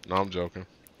 No, I'm joking.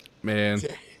 Man,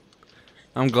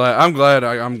 I'm glad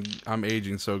I'm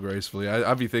aging so gracefully.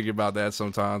 I be thinking about that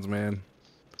sometimes, man.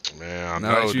 Man, I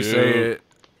Now know, that you dude. say it,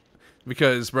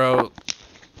 because bro,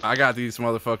 I got these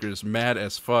motherfuckers mad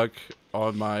as fuck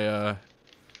on my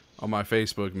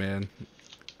Facebook, man.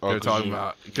 Oh, They're 'cause talking you-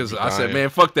 about because you I said, dying. man,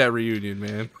 fuck that reunion,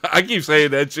 man. I keep saying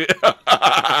that shit,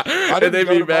 and didn't they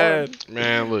go be to mad.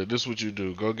 Man, look, this is what you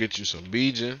do. Go get you some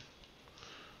Bijan.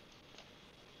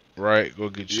 Right? Go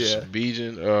get you some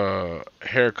Bijan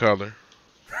hair color.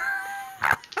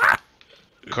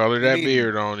 Color that mean-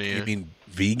 beard on You in. mean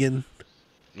vegan?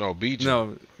 No, Bijan.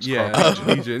 No, It's yeah, called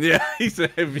Legion. Yeah, he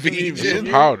said It's a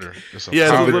Vegan. powder. It's a Yeah,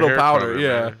 it's a powder little hair powder, color,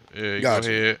 yeah. man. Yeah, you Gotcha.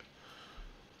 go ahead.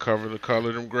 Cover the color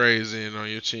of them grays in on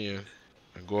your chin.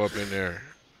 And go up in there.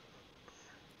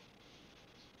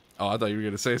 Oh, I thought you were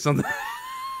gonna say something.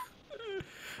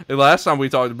 And last time we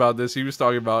talked about this, he was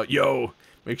talking about, yo,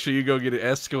 make sure you go get an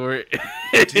escort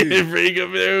and bring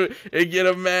him in and get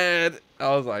him mad.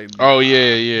 I was like, Oh,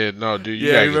 yeah. No, dude, you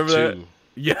Yeah, gotta you get remember two.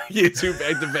 yeah, you two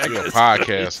back to back. You're a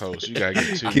podcast host. You gotta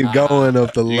get two. Keep going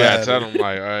up the You gotta ladder. tell them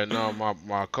like, all right, no,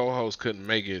 my co-host couldn't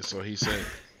make it, so he sent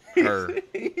her.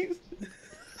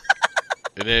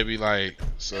 And they'd be like,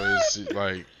 so is she,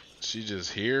 like she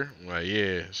just here? I'm like,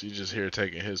 yeah, she just here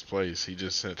taking his place. He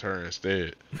just sent her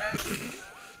instead.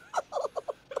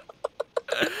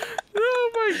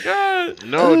 Oh my god.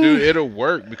 No, dude, it'll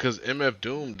work because MF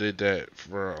Doom did that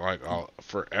for like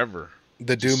forever.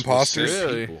 The Doom Just would send posters.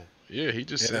 Really? people. Yeah, he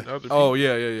just sent other people. Oh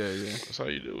yeah. That's how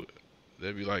you do it.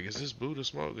 They'd be like, "Is this Buddha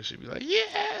smoke?" And she'd be like,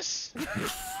 "Yes."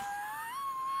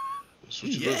 That's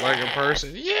what you look like in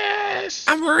person. Yes.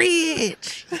 I'm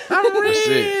rich. I'm That's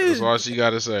it. That's rich. all she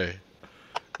gotta say.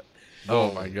 Oh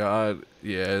Boom. my god.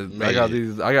 Yeah, I Made got it.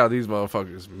 these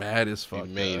motherfuckers mad as fuck.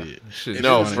 You made bro. it. Shit's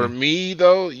No, funny. for me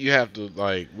though, you have to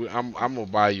like. I'm gonna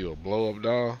buy you a blow up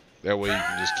doll. That way you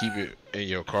can just keep it in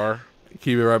your car,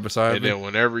 Keep it right beside and me. then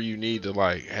whenever you need to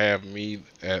like have me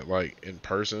at like in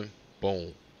person,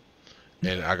 boom.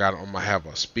 And I'm gonna have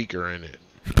a speaker in it,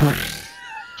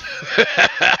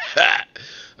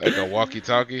 like a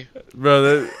walkie-talkie.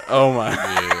 Bro, oh my.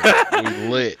 Yeah, we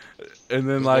lit. And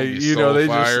then It's like, gonna be you know, so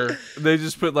fire. they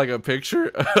just put like a picture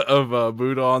of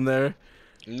Buddha on there.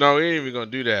 No, we ain't even gonna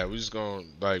do that. We just gonna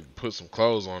like put some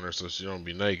clothes on her so she don't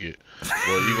be naked. But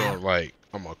you gonna like,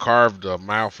 I'm gonna carve the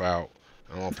mouth out.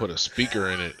 And I'm gonna put a speaker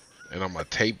in it, and I'm gonna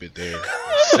tape it there, and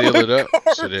seal it up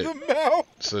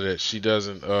so that she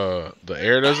doesn't the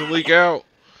air doesn't leak out.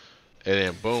 And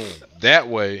then boom, that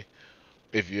way,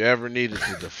 if you ever needed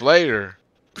to deflate her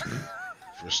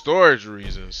for storage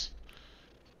reasons,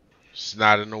 it's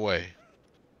not in the way.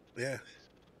 Yeah.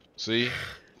 See,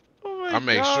 Oh my I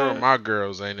make God. sure my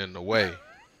girls ain't in the way.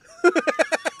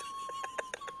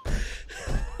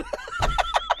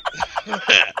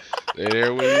 They're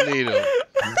there when you need them,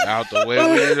 out the way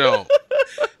when you don't.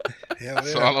 Hell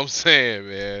That's yeah. all I'm saying,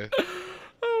 man.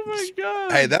 Oh my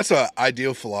god. Hey, that's an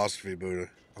ideal philosophy, Buddha.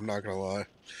 I'm not gonna lie.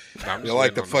 I'm You're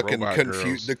like the waiting on fucking robot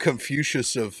girls. the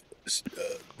Confucius of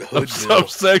Of Hoodville.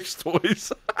 sex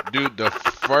toys. Dude, the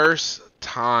first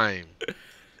time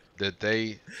that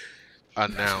they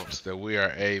announced that we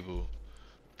are able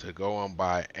to go and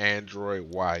buy Android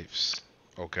wives,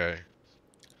 okay?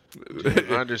 Do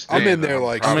you understand? I'm in that there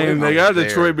like- I probably mean, they not got there?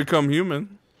 Detroit Become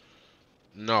Human,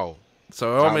 No,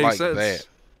 so it all not makes like sense. that.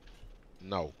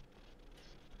 No.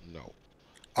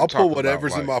 I'll pull talking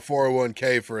whatever's about, in my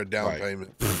 401k for a down like-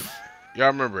 payment. Y'all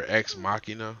remember Ex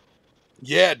Machina?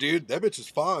 Yeah, dude, that bitch is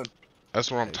fine. That's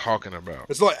what I'm talking about.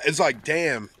 It's like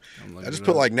damn. I'm I looking just it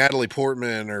put up. like Natalie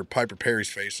Portman or Piper Perry's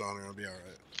face on her. I'll be all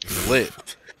right. It's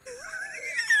lit.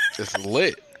 It's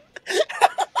lit.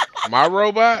 My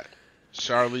robot,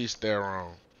 Charlize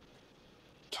Theron.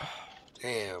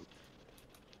 Damn,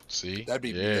 See? that'd be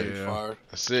yeah. that'd be fire.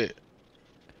 That's it.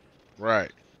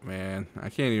 Right. Man, I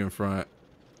can't even front.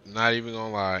 Not even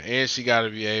gonna lie. And she gotta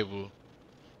be able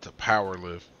to power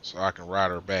lift so I can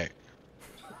ride her back.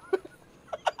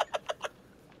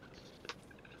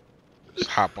 Just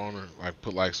hop on her, like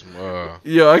put like some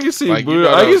Yo, I can see like Buddha.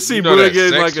 I can see Buddha that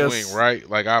getting sex like a swing, right?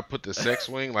 Like I put the sex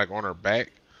swing like on her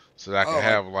back so that I can Oh.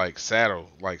 have like saddle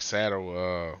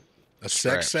A sex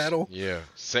straps. saddle. Yeah,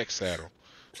 sex saddle.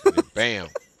 And then bam.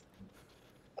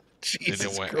 Jesus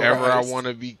And then whenever Christ. I want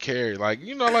to be carried, like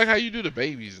you know, like how you do the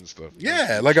babies and stuff. You Yeah,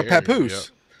 just like a carry, papoose.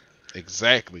 yep.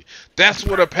 Exactly. That's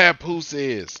what a papoose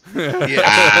is. Yeah.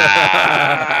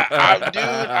 Dude,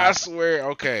 I swear.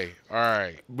 Okay, all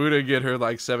right. Buddha get her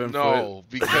like 7 foot. No,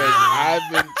 because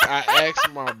I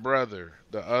asked my brother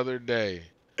the other day,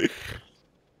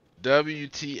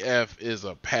 WTF is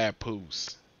a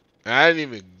papoose? And I didn't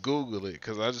even Google it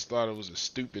because I just thought it was a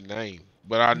stupid name.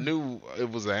 But I knew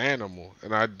it was an animal,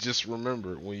 and I just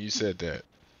remembered when you said that.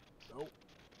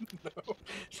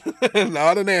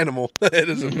 Not an animal. It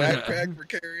is a backpack for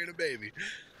carrying a baby.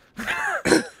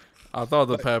 I thought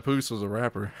the papoose was a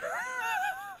rapper.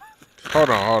 Hold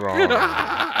on.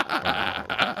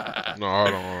 No,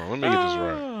 hold on. Let me get this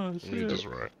right. Oh, Let me get shit. this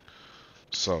right.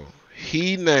 So,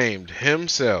 he named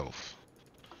himself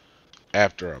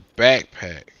after a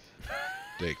backpack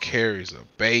that carries a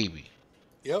baby.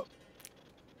 Yep.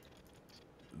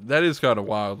 That is kind of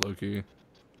wild, Loki.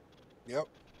 Yep.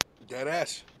 Dead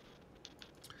ass.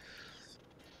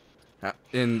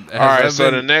 And All right, so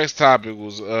the next topic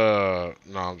was no,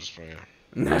 I'm just playing.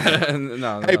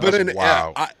 no, Hey, but That's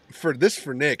wild.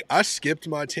 for Nick, I skipped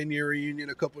my 10-year reunion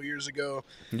a couple years ago,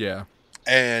 yeah,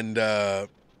 and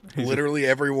literally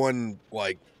everyone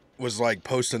like was like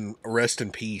posting "rest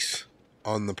in peace"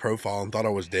 on the profile and thought I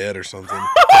was dead or something.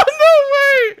 Oh,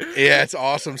 no way. Yeah, it's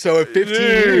awesome. So if 15 Dude.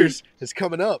 years is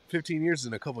coming up, 15 years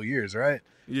in a couple years, right?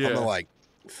 Yeah, I'm gonna like,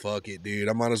 fuck it, dude.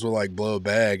 I might as well like blow a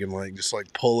bag and like just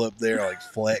like pull up there like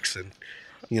flexing,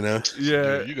 you know?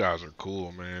 yeah. Dude, you guys are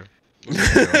cool, man.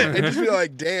 And just be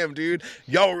like, damn, dude,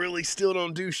 y'all really still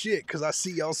don't do shit because I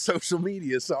see y'all social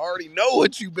media, so I already know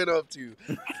what you've been up to.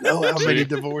 I know how many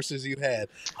divorces you had.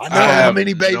 I know I how have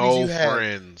many babies no you had.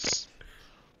 friends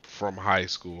from high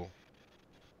school.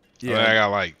 Yeah. I, mean, I got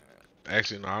like,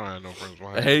 actually, no, I don't have no friends from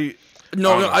high school. Hey,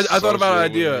 no, I thought about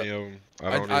an associate with idea. any of 'em.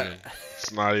 I don't I- even.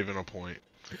 It's not even a point.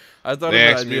 I thought They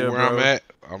about ask an me idea, where bro. I'm at.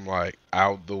 I'm like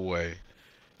out the way.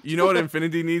 You know what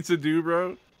Infinity needs to do,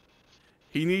 bro?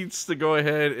 He needs to go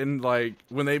ahead and, like,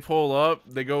 when they pull up,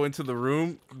 they go into the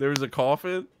room, there's a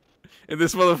coffin, and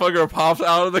this motherfucker pops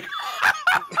out of the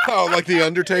Oh, like the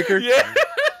Undertaker? Yeah.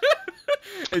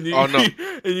 And you, Oh, no.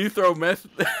 and you throw meth.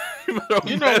 You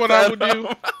know what I would do?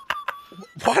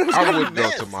 Why was I would go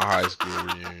to my high school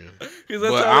reunion. Because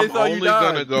that's But how they I'm thought you only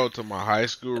died. gonna go to my high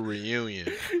school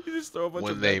reunion You just throw a bunch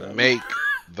when of they meth out. make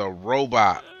the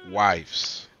robot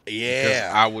wives. Because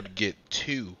Yeah. I would get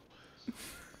 2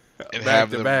 and Back have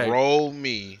to them back. roll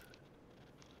me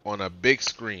on a big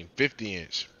screen,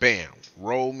 50-inch. Bam,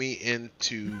 roll me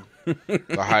into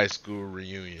the high school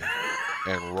reunion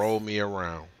and roll me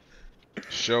around.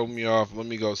 Show me off. Let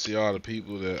me go see all the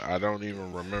people that I don't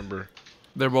even remember.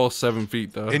 They're both 7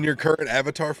 feet, though. In your current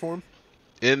avatar form?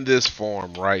 In this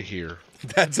form right here.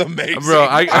 That's amazing. Bro,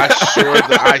 I sure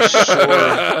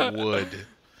would.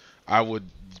 I would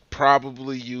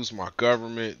probably use my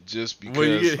government just Will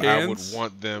you because get I would hands?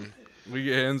 want them. We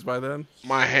get hands by then?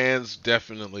 My hands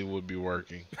definitely would be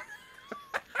working.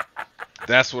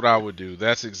 That's what I would do.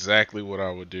 That's exactly what I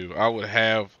would do. I would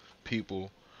have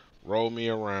people roll me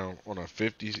around on a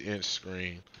 50-inch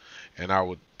screen, and I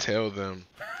would tell them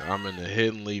that I'm in the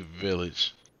Hidden Leaf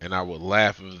Village, and I would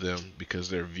laugh at them because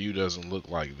their view doesn't look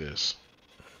like this.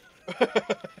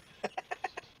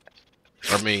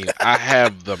 I mean, I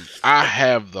have the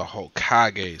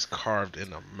Hokages carved in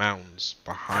the mountains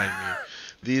behind me.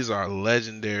 These are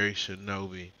legendary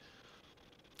shinobi.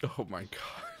 Oh, my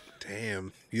God.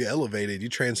 Damn. You elevated. You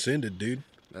transcended, dude.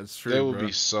 That's true, They would bro.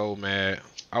 be so mad.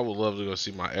 I would love to go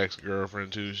see my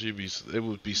ex-girlfriend too. It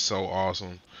would be so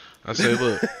awesome. I say,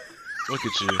 look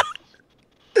at you,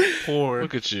 Poor.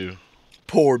 look at you.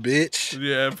 Poor bitch.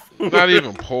 Yeah. Not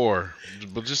even poor,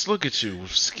 but just look at you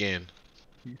with skin.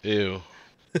 Ew.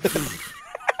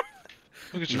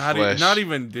 Look at your flesh. Not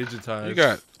even digitized. You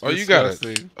got. Oh, you got it.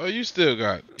 Disgusting. Oh, you still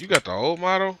got. You got the old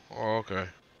model. Oh, okay.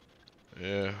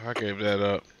 Yeah, I gave that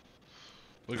up.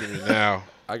 Look at me now.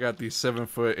 I got these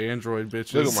 7-foot Android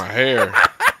bitches. Look at my hair.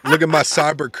 Look at my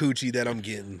cyber coochie that I'm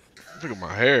getting. Look at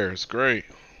my hair. It's great.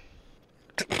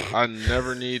 I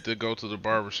never need to go to the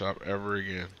barbershop ever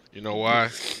again. You know why?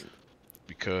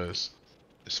 Because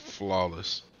it's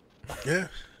flawless. Yeah.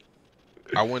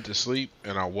 I went to sleep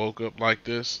and I woke up like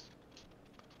this,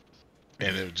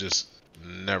 and it just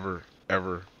never,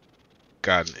 ever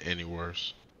gotten any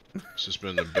worse. It's just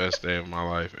been the best day of my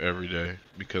life every day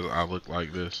because I look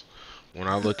like this. When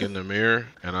I look in the mirror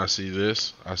and I see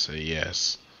this, I say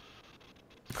yes.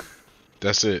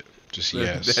 That's it. Just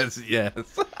yes. That's yes.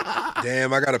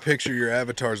 Damn, I got a picture of your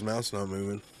avatar's mouth's not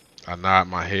moving. I nod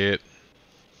my head.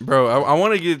 Bro, I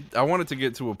want it to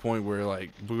get to a point where, like,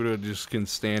 Buddha just can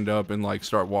stand up and, like,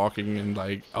 start walking and,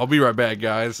 like, I'll be right back,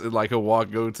 guys. And, like, he'll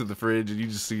go to the fridge and you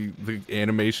just see the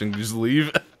animation just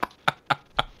leave.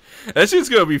 That shit's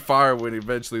gonna be fire when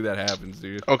eventually that happens,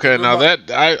 dude. Okay, now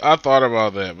that I thought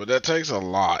about that, but that takes a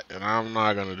lot, and I'm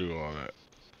not gonna do all that.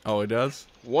 Oh, it does?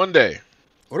 One day.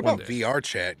 What One about day. VR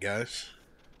chat, guys?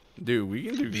 Dude, we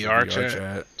can do VR VR chat?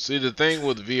 chat. See, the thing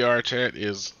with VR chat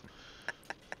is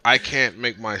I can't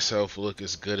make myself look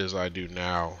as good as I do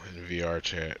now in VR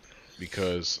chat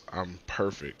because I'm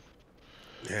perfect.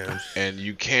 Yeah. And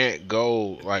you can't go,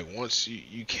 like, once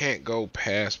you can't go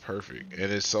past perfect,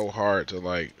 and it's so hard to,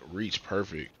 like, reach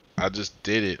perfect. I just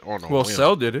did it on a Well, whim.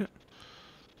 Cell did it.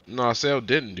 No, Cell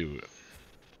didn't do it.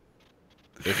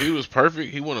 If he was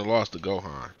perfect, he wouldn't have lost to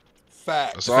Gohan.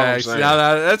 Facts. That's all I'm Facts. saying.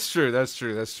 Yeah, that's true. That's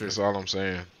true. That's all I'm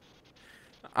saying.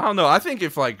 I don't know. I think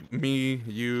if, like, me,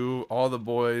 you, all the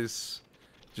boys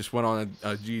just went on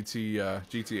a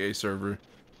GTA server,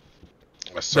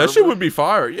 A that server? shit would be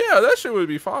fire. Yeah, that shit would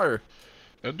be fire.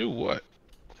 They'll do what?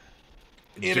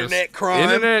 Internet Just crime.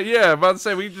 Internet, yeah. About to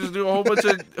say we just do a whole bunch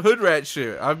of hood rat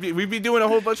shit. We'd be doing a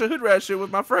whole bunch of hood rat shit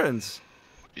with my friends.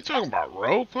 You talking about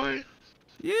role play?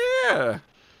 Yeah.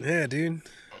 Yeah, dude.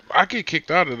 I get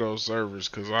kicked out of those servers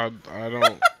because I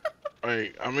don't.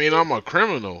 Like, I mean, I'm a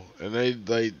criminal, and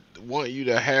they want you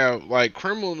to have, like,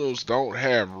 criminals don't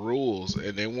have rules,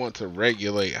 and they want to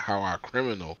regulate how our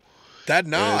criminal. That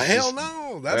no, It's hell just-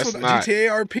 no. That's that's what not- GTA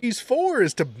RP's for,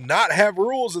 is to not have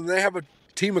rules, and they have a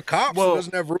team of cops Well- that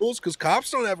doesn't have rules, because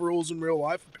cops don't have rules in real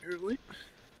life, apparently.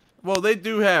 Well, they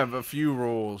do have a few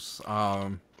rules.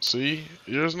 See,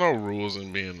 there's no rules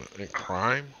in being in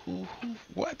crime. Who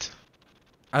what?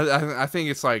 I think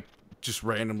it's like just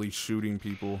randomly shooting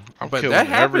people, I'm but killing that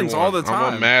happens all the everyone. I'm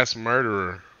time. a mass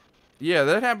murderer. Yeah,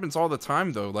 that happens all the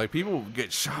time though. Like people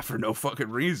get shot for no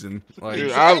fucking reason. Like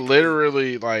Dude, I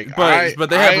literally like. But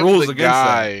they have I'm rules the against that.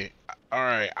 guy. All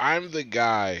right, I'm the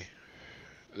guy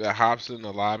that hops in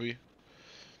the lobby,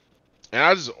 and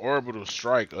I just orbital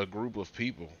strike a group of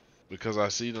people because I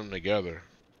see them together,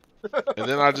 and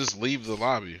then I just leave the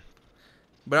lobby.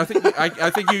 But I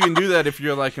think you can do that if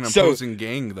you're like an opposing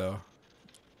gang, though.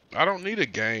 I don't need a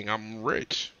gang. I'm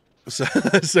rich. So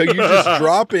you just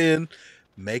drop in,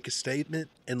 make a statement,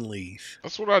 and leave.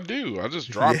 That's what I do. I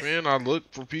just drop in. I look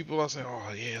for people. I say,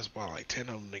 "Oh yeah, it's about like 10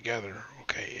 of them together."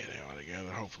 Okay, yeah, they're all together.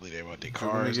 Hopefully they about their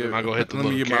cars. And I go hit the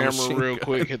little camera real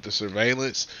quick. Hit the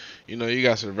surveillance. You know, you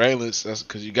got surveillance. That's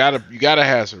because you gotta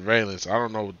have surveillance. I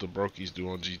don't know what the brokies do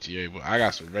on GTA, but I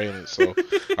got surveillance. So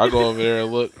I go over there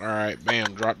and look. All right,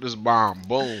 bam, drop this bomb.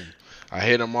 Boom. I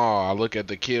hit them all. I look at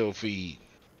the kill feed.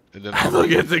 And then I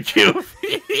look at the kill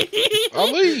feed. I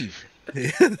leave.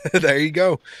 There you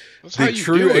go. That's the how you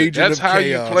true do it. agent That's of how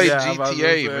chaos. you play Yeah,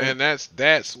 GTA, man.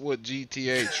 That's what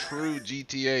GTA, true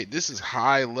GTA. This is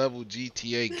high level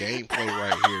GTA gameplay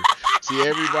right here. See,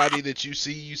 everybody that you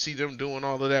see them doing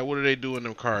all of that. What do they do in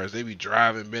them cars? They be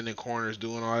driving, bending corners,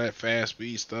 doing all that fast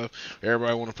speed stuff.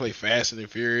 Everybody want to play Fast and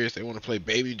Furious. They want to play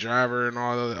Baby Driver and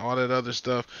all that other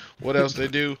stuff. What else they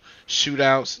do?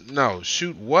 Shootouts. No,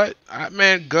 shoot what?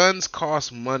 Man, guns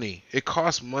cost money. It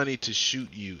costs money to shoot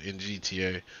you in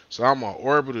GTA. So I'm gonna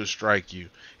orbital strike you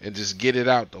and just get it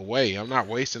out the way. I'm not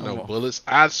wasting no bullets.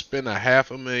 I'd spend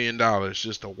 $500,000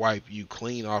 just to wipe you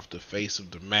clean off the face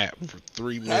of the map for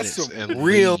 3 minutes. That's some and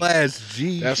real leave. ass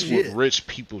G. That's shit. what rich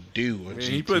people do in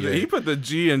GTA. He put the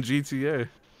G in GTA.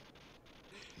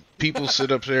 People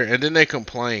sit up there and then they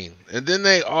complain. And then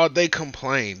they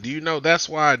complain. Do you know that's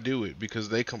why I do it? Because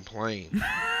they complain.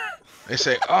 They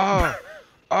say, oh,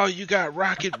 you got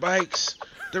rocket bikes.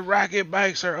 The rocket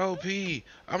bikes are OP.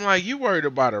 I'm like, you worried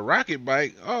about a rocket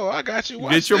bike? Oh, I got you.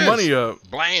 Watch Get your this. money up.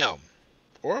 Blam.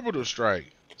 Orbital strike.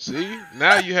 See?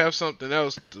 Now you have something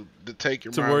else to take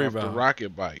your mind off the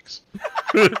rocket bikes.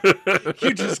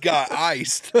 You just got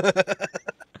iced.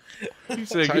 He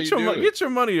said, get your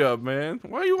money up, man.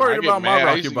 Why are you worried about my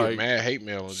rocket bike? Get mad hate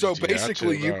mail on so GTA.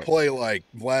 basically, you play like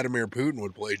Vladimir Putin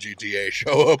would play GTA.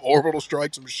 Show up, orbital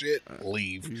strike some shit,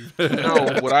 leave.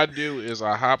 No, what I do is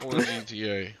I hop on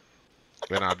GTA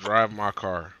and I drive my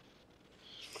car.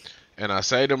 And I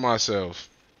say to myself,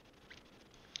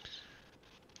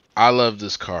 I love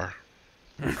this car.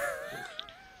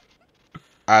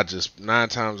 I just 9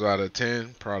 times out of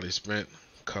 10 probably spent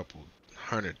a couple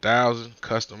 $100,000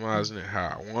 customizing it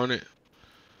how I want it,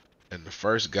 and the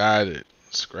first guy that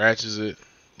scratches it,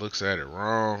 looks at it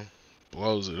wrong,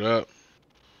 blows it up,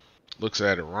 looks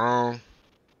at it wrong,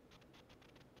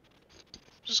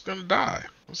 just gonna die.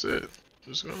 That's it.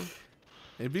 Just gonna.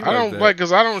 I don't like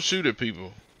because I don't shoot at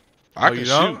people. I can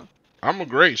shoot. I'm a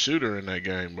great shooter in that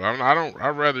game, but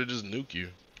I'd rather just nuke you.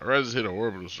 I'd rather just hit an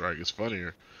orbital strike. It's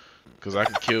funnier. Because I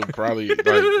can kill probably like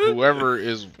whoever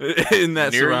is in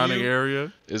that surrounding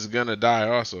area is gonna die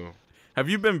also. Have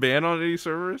you been banned on any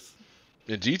servers?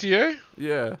 In GTA?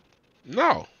 Yeah.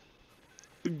 No.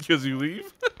 Because you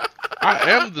leave? I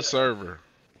am the server.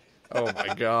 Oh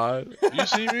my god. You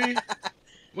see me?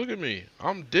 Look at me.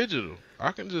 I'm digital.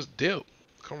 I can just dip.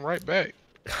 Come right back.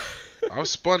 I've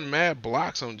spun mad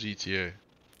blocks on GTA.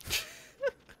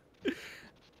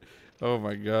 Oh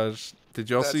my gosh. Did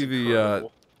y'all see the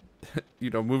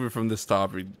moving from this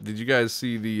topic, did you guys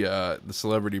see the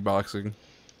celebrity boxing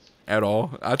at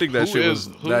all? I think that shit was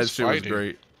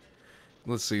great.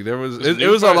 Let's see. It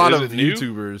was a lot of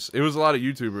YouTubers. It was a lot of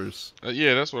YouTubers.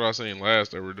 Yeah, that's what I seen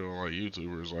last. They were doing like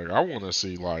YouTubers. Like I want to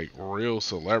see like real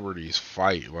celebrities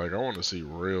fight. Like I want to see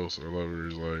real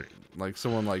celebrities like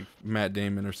someone like Matt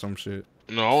Damon or some shit.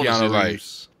 No, I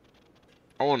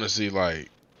want to see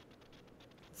like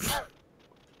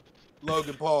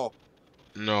Logan Paul.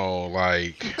 No,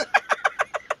 like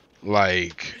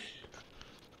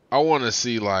I want to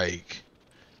see like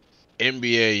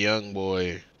NBA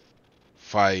YoungBoy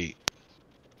fight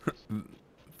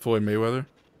Floyd Mayweather,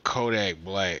 Kodak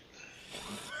Black.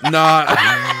 Nah,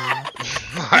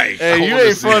 like, hey, you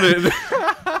ain't funny.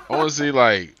 I want to see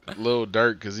like Lil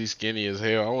Durk because he's skinny as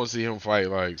hell. I want to see him fight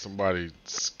like somebody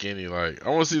skinny. Like I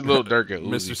want to see Lil Durk and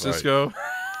Uzi Mr. Cisco.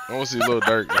 I want to see Lil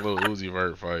Durk and Lil Uzi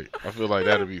Vert fight. I feel like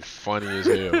that'd be funny as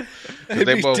hell.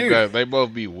 Cause they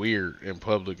both be weird in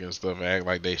public and stuff, and act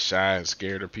like they shy and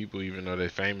scared of people, even though they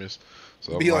famous.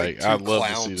 So I'm like I'd love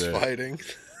to see that. Fighting.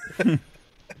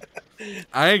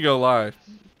 I ain't gonna lie,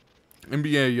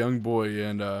 NBA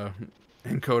YoungBoy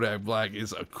and Kodak Black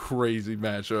is a crazy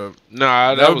matchup.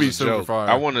 Nah, that would be super joke. fire.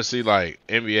 I want to see like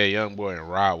NBA YoungBoy and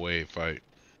Rod Wave fight.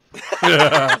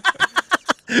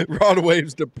 Rod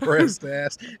Wave's depressed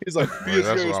ass. He's like,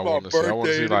 that's what I want to see. I want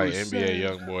to see like NBA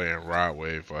YoungBoy and Rod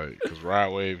Wave fight because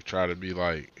Rod Wave try to be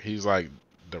like he's like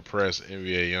depressed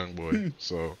NBA YoungBoy.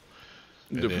 So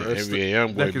And Depressed. then NBA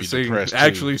Youngboy That can be sing. depressed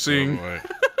Actually too. sing. So,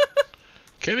 like,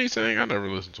 can he sing? I never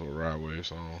listened to a Rod Wave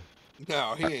song.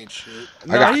 No, he ain't shit. I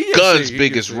got he can guns sing, he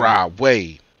big can as sing. Rod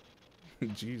Wave.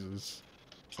 Jesus.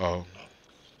 Oh,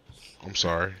 I'm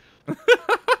sorry.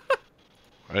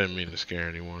 I didn't mean to scare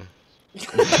anyone.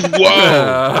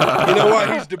 Whoa! You know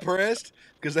why he's depressed?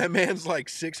 Because that man's like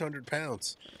 600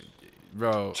 pounds.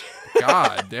 Bro.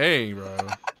 God dang, bro.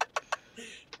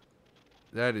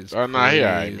 That is Oh, crazy. nah, he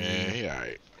alright, man. He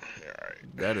alright.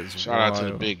 That is Shout out to the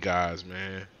wild. big guys,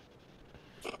 man.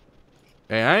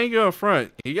 Hey, I ain't going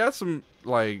front. He got some,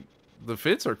 like, the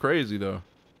fits are crazy, though.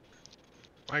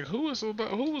 Like, who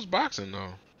was boxing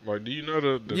though? Like, do you know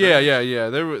the Yeah, names? yeah.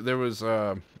 There was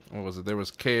what was it? There was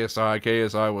KSI.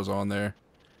 KSI was on there.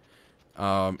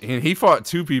 And he fought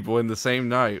two people in the same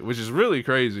night, which is really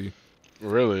crazy.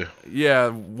 Really? Yeah,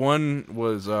 one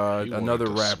was He wanted another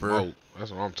the rapper. Smoke.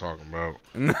 That's what I'm talking about.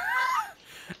 I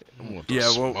want the Yeah,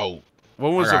 smoke.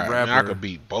 one was a rapper. Man, I could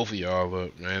beat both of y'all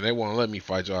up, man. They won't let me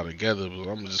fight y'all together, but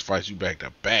I'm gonna just fight you back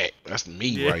to back. That's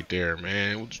me right there,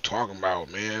 man. What you talking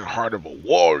about, man? Heart of a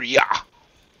warrior.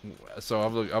 So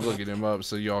I'm looking him up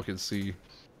so y'all can see.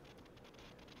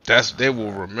 They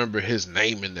will remember his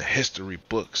name in the history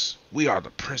books. We are the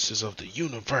princes of the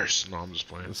universe. No, I'm just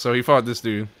playing. So he fought this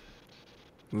dude.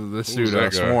 This Who's dude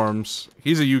that guy? Swarms.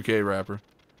 He's a UK rapper.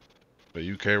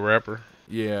 The UK rapper.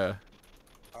 Yeah.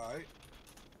 Alright.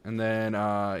 And then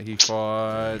he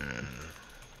fought.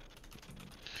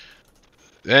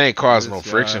 They ain't caused This no guy.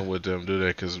 friction with them, do they?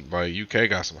 Because like UK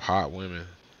got some hot women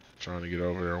trying to get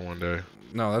over there one day.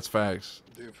 No, that's facts.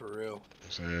 Dude, for real.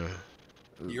 I'm saying.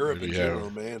 Europe in Yeah. general,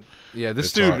 man. Yeah, this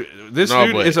It's dude. hard. This No,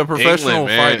 dude but is a professional England,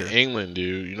 man, fighter. England,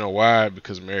 dude. You know why?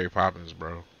 Because Mary Poppins,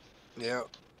 bro. Yeah.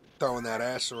 Throwing that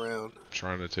ass around. I'm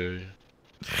trying to tell you.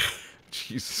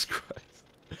 Jesus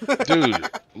Christ. Dude,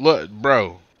 look,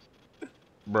 bro.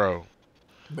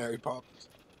 Mary Poppins.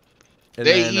 And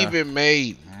They then, even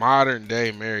made modern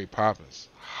day Mary Poppins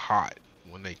hot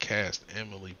when they cast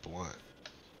Emily Blunt.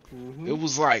 Mm-hmm. It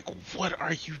was like, what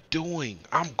are you doing?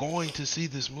 I'm going to see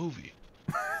this movie.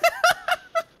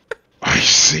 Are you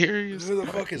serious? Who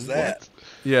the fuck is that?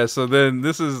 yeah, so then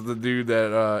this is the dude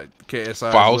that KSI's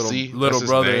Fauci, little that's his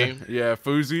brother. name? Yeah,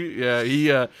 Fuzi. Yeah, he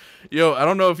yo, I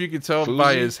don't know if you can tell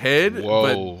by Fuzi? his head,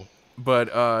 Whoa. but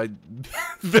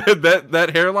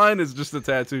that hairline is just a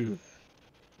tattoo.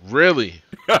 Really?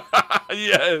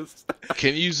 Yes.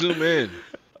 Can you zoom in?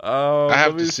 I I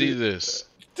have to see this.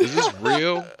 Is this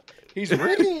real? He's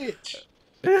rich.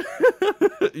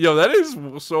 Yo, that is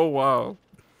so wild.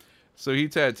 So he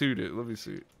tattooed it. Let me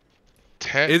see.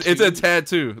 Tattoo? It's a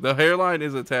tattoo. The hairline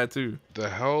is a tattoo. The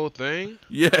whole thing?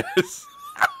 Yes.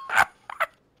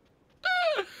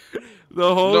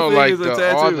 The whole No, thing like is a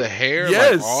tattoo. all the hair,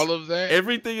 Yes. like all of that?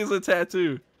 Everything is a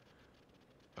tattoo.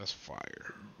 That's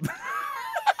fire.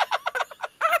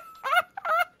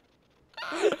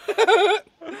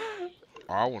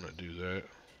 I want to do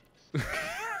that.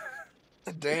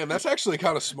 Damn, that's actually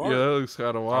kind of smart. Yeah, that looks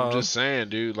kind of wild. I'm just saying,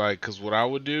 dude. Like, cause what I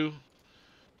would do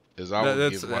is I would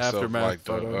That's give an myself aftermath like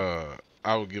the photo.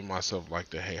 I would give myself like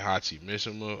the Heihachi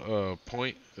Mishima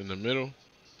point in the middle,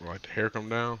 where, like the hair come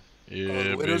down. Yeah,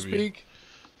 the Widow's baby. Peak.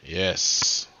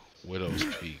 Yes, Widow's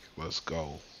Peak. Let's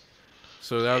go.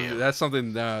 So that's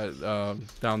something that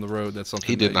down the road. That's something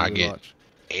He did that not you would get watch.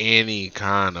 any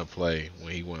kind of play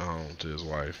when he went home to his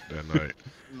wife that night.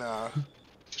 Nah.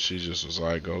 She just was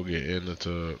like, "Go get in the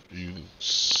tub. You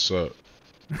suck."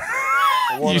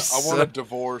 I want a suck.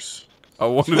 divorce. I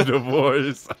want a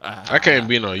divorce. I can't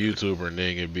be no YouTuber and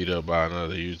then get beat up by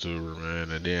another YouTuber,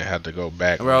 man, and then have to go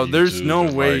back. Bro, on there's YouTube no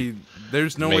and, way. like,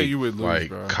 There's no way make, you would lose, like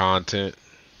bro. content.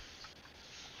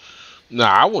 Nah,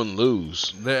 I wouldn't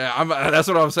lose. That's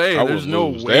what I'm saying. I There's wouldn't no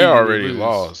lose. way They you would already lose.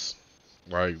 lost.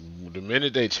 Like the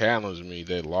minute they challenged me,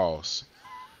 they lost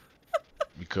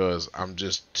because I'm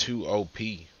just too OP.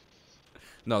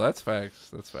 No, that's facts.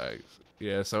 That's facts.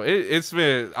 Yeah, so it's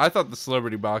been. I thought the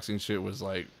celebrity boxing shit was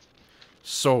like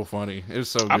so funny. It was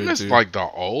so good. I miss too. like the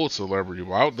old celebrity.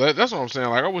 That's what I'm saying.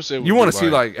 Like I wish they would. You want do, to see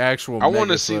like actual. I want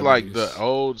mega to see like the celebrities.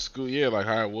 old school, yeah, like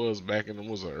how it was back in the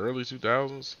early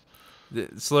 2000s, The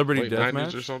celebrity late 90s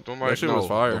deathmatch or something That like. shit No, was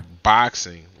fire. the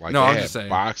boxing. Like No, they I'm had just saying.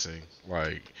 boxing.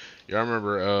 Like y'all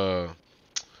remember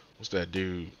what's that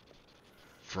dude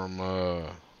from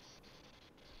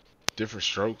Different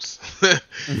Strokes?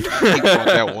 He fought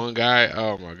that one guy.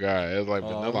 Oh my god, it was like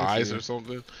Vanilla let me Ice see. or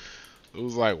something. It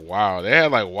was like wow. They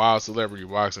had like wild celebrity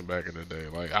boxing back in the day.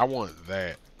 Like I want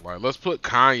that. Like let's put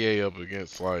Kanye up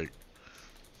against like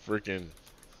freaking.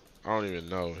 I don't even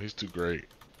know. He's too great.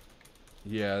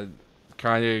 Yeah,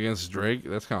 Kanye against Drake.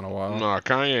 That's kind of wild. Nah,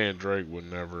 Kanye and Drake would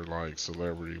never like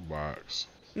celebrity box.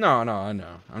 No, I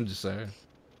know. I'm just saying.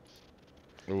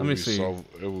 Let me see.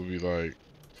 It would be like,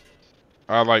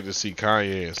 I'd like to see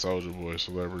Kanye and Soulja Boy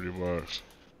celebrity box.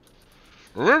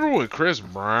 Remember when Chris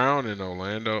Brown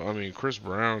and Chris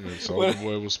Brown and Soulja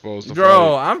Boy was supposed to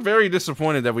Bro, fight? I'm very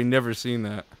disappointed that we never seen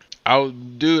that.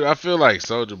 Dude, I feel like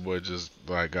Soulja Boy just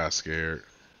like got scared.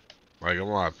 Like, in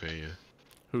my opinion.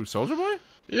 Who, Soulja Boy?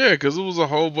 Yeah, because it was a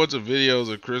whole bunch of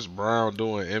videos of Chris Brown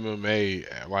doing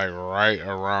MMA like right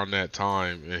around that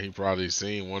time, and he probably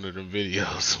seen one of them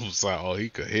videos. It was like, oh, he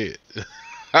could hit.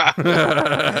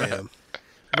 Damn.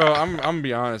 Bro, I'm gonna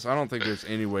be honest. I don't think there's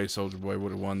any way Soulja Boy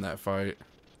would have won that fight.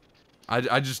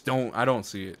 I just don't. I don't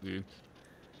see it, dude.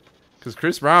 Because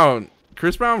Chris Brown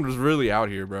was really out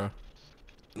here, bro.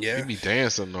 Yeah. He be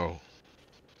dancing though.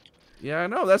 Yeah, I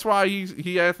know. That's why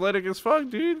he athletic as fuck,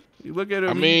 dude. You look at him.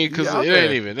 I mean, because it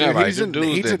ain't even that. Dude, Like, he's the an, dudes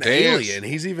he's that an dance, alien.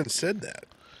 He's even said that.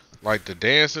 like the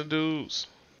dancing dudes,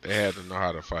 they had to know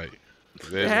how to fight.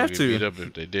 They have would to. get beat up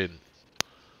if they didn't.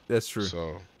 That's true.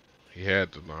 So he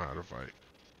had to know how to fight.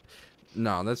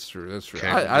 No, that's true. That's true.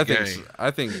 Came from I the think game.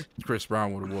 I think Chris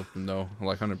Brown would have whooped him though,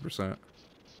 like 100%.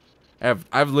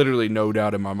 I've literally no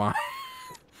doubt in my mind.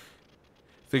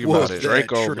 Think Whoa, about it.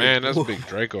 Draco, man, that's Big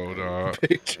Draco, dog.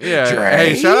 Yeah.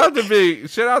 Hey, shout out to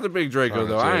Big Draco Trying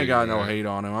to though. tell I ain't you, got no man. hate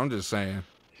on him. I'm just saying.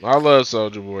 I love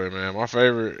Soulja Boy, man. My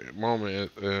favorite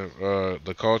moment in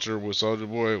the culture with Soulja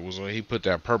Boy was when he put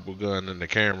that purple gun in the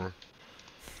camera.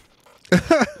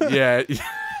 Yeah.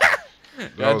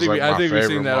 That was like I my think we've favorite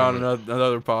seen that moment. on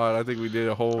another pod. I think we did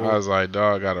a whole. I was like,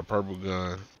 dog, got a purple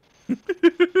gun.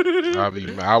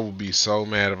 I would be so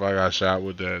mad if I got shot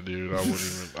with that, dude.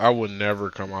 I would never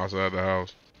come outside the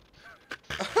house.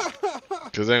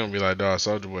 Cause they gonna be like, dog,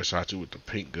 Soulja Boy shot you with the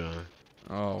pink gun.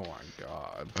 Oh my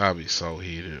god. I'd be so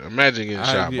heated. Imagine getting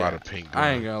shot by the pink gun.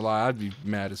 I ain't gonna lie, I'd be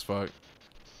mad as fuck.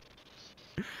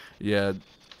 Yeah.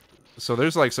 So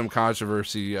there's like some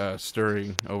controversy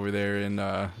stirring over there in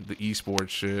the esports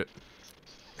shit.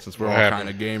 Since we're What all happened? kind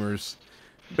of gamers.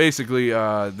 Basically,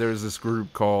 there's this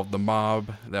group called The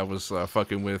Mob that was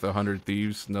fucking with 100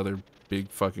 Thieves, another big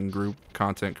fucking group,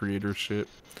 content creator shit.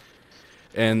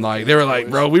 And like they were like,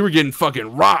 bro, we were getting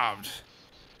fucking robbed.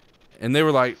 And they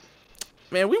were like,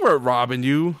 man, we weren't robbing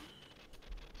you.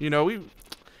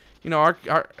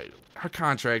 Our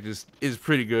contract is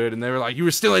pretty good. And they were like, you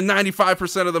were stealing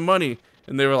 95% of the money.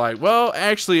 And they were like, well,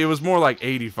 actually, it was more like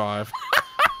 85.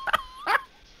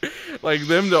 Like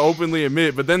them to openly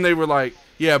admit, but then they were like,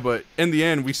 yeah, but in the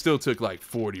end, we still took like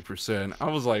 40%. I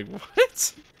was like,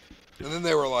 what? And then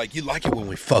they were like, "You like it when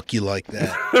we fuck you like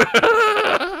that."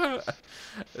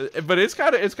 But it's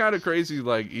kind of crazy,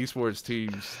 like esports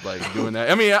teams like doing that.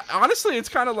 I mean, honestly, it's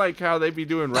kind of like how they be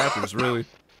doing rappers, really.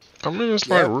 I mean, it's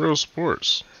like real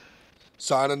sports.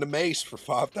 Signing the Mace for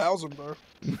 5,000, bro.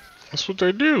 That's what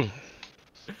they do.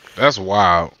 That's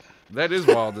wild. That is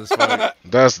wild as fuck.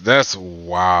 That's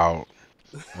wild.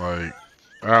 Like,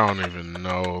 I don't even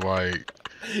know. Like,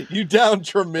 You down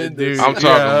tremendous. Dude, I'm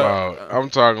yeah.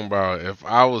 talking about if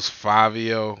I was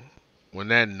Fabio, when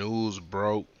that news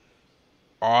broke,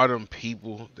 all them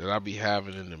people that I be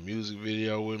having in the music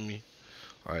video with me,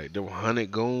 like them 100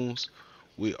 goons,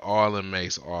 we all in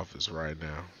Mace's office right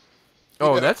now.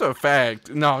 Oh, that's a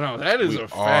fact. No, that is We a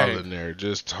all fact. in there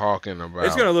just talking about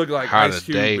It's gonna look like how Ice the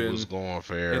Cube day and- was going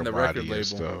for and the record everybody and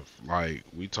label. stuff. Like,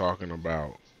 we talking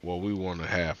about what we want to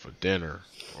have for dinner.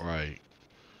 Like,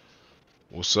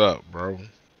 what's up, bro?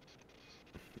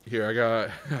 Here, I got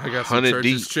some 100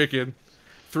 Church's deep. chicken,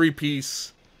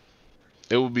 3-piece.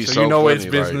 It would be So so you know funny. it's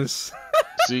business. Like,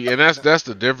 see, and that's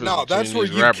the difference No, between that's where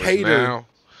these you rappers cater now.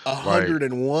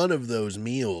 101 of those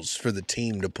meals for the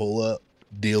team to pull up,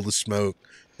 deal the smoke,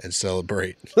 and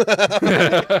celebrate.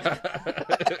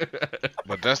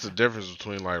 But that's the difference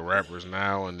between like rappers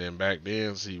now and then back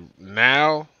then. See,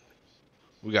 now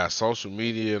we got social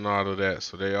media and all of that,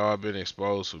 so they all been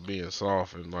exposed for being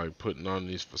soft and like putting on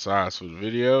these facades for the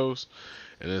videos,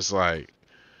 and it's like,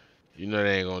 you know,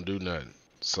 they ain't gonna do nothing.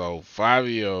 So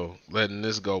Fabio letting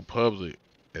this go public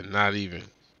and not even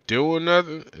doing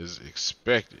nothing is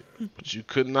expected, but you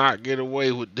could not get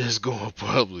away with this going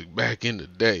public back in the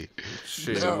day.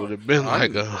 Shit. It would have been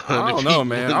like 100. I don't know,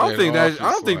 man. I don't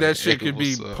think that shit could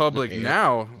be what's up, public man?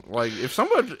 now. Like if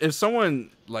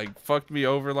someone like fucked me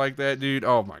over like that, dude.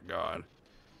 Oh my god.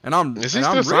 And I'm Is he and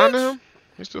still I'm signed to rich? him?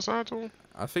 He still signed to him?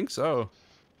 I think so.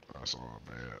 That's all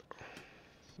bad.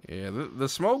 Yeah, the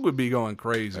smoke would be going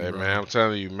crazy, Hey bro. man, I'm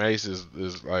telling you, Mace is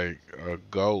like a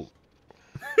goat.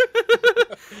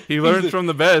 He learned from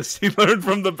the best. He learned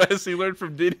from the best. He learned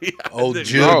from Diddy. Oh, Diddy.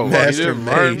 Jug No, he Master didn't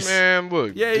learn, Mace. man.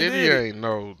 Look, Yeah, he Diddy did. ain't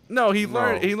no. No, he No.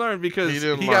 learned. He learned because He he,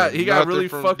 didn't got learn really nothing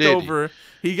from fucked Diddy. over.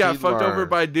 He got He fucked over learned.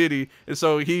 by Diddy, and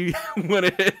so he went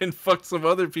ahead and fucked some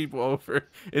other people over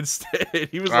instead.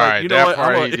 He was All like, right, you know that what?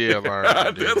 part I'm he did learn.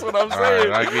 from Diddy. That's what I'm All saying.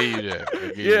 right, I give you that. I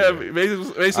give Yeah, you that. Mace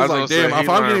was I was like, gonna say damn, he if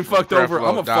I'm learned getting from fucked over, Creflo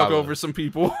I'm gonna fuck Dollar. over some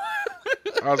people.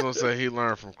 I was gonna say he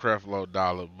learned from Creflo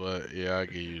Dollar, but yeah, I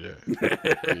give you that.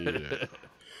 I give you that.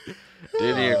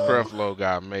 Diddy and Creflo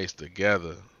got Mace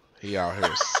together. He out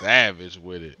here savage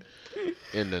with it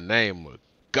in the name of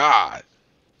God.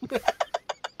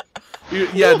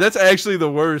 Yeah, that's actually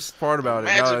the worst part about it.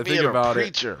 Now that I Imagine think being about a it.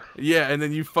 preacher. Yeah, and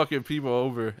then you fucking people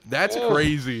over. That's Oh.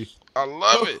 crazy. I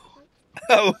love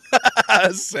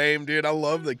it. Same, dude. I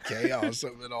love the chaos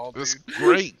of it all, It's dude.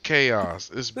 great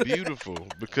chaos. It's beautiful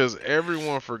because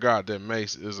everyone forgot that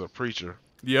Mace is a preacher.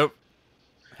 Yep.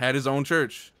 Had his own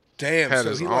church. Damn, Had so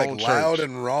his he like own loud church.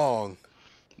 and wrong,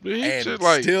 But he and just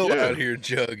like still yeah. out here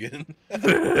jugging.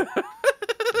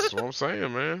 That's what I'm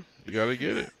saying, man. You gotta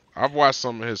get it. I've watched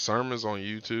some of his sermons on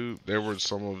YouTube. They were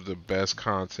some of the best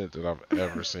content that I've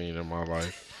ever seen in my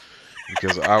life.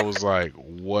 Because I was like,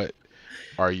 what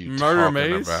are you Murder talking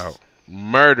Mace? about?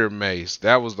 Murder Mace.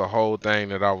 That was the whole thing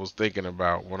that I was thinking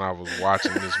about when I was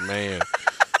watching this man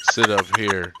sit up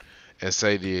here and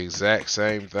say the exact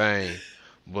same thing,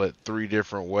 but 3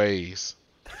 different ways.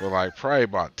 For like probably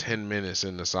about 10 minutes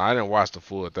in the song. I didn't watch the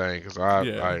full thing because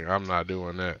I'm not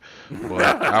doing that. But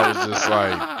I was just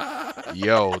like,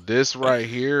 yo, this right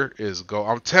here is go.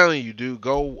 I'm telling you, dude,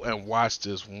 go and watch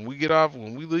this. When we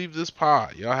leave this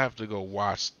pod, y'all have to go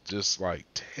watch just like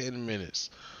 10 minutes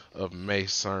of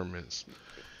Mace sermons.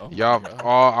 Oh my Y'all God.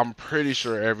 all, I'm pretty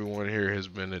sure everyone here has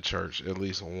been to church at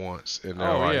least once in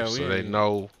their life, yeah, so they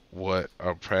know what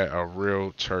a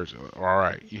real church. All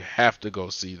right, you have to go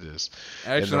see this.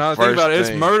 Actually, the now that I think about it, first it's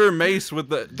thing- Murder Mace with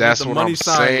the That's with the what money I'm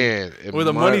sign. saying. With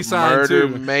a money sign, Murder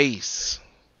too. Mace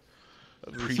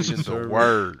preaching the Sermon.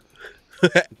 word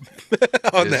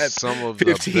On is that some of the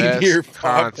 15-year, best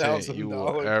content you will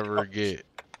 $5,000 ever get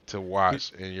to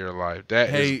watch in your life. That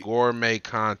Hey. is gourmet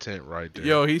content right there.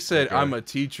 Yo, he said, Okay. "I'm a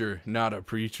teacher, not a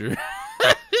preacher."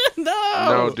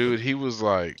 No, dude, he was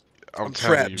like, I'm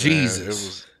telling Trap you,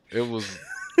 Jesus. man,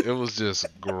 it was just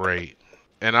great.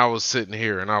 And I was sitting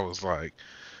here and I was like,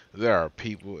 there are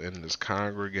people in this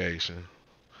congregation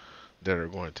that are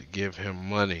going to give him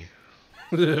money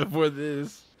For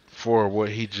this. for what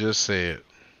he just said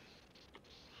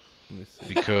Let me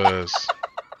see. because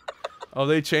Oh,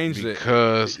 they changed it.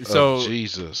 because So- of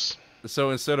Jesus.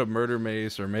 So instead of Murder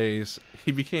Mace or Mace,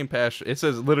 he became Pastor. It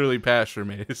says literally Pastor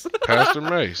Mace. Pastor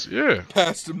Mace, yeah.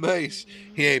 Pastor Mace.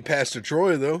 He ain't Pastor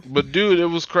Troy though. But dude, it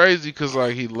was crazy because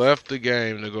like he left the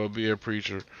game to go be a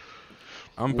preacher.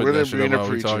 I'm putting Went that and shit being up a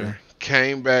while we talking. preacher.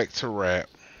 Came back to rap.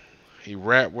 He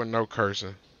rapped with no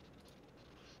cursing.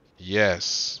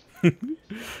 Yes.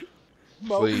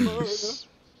 Please.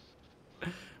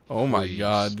 Oh my Please.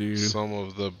 God, dude. Some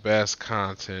of the best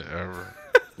content ever.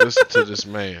 Listen to this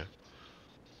man.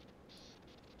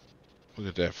 Look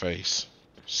at that face.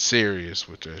 Serious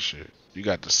with that shit. You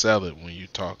got to sell it when you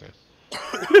talking.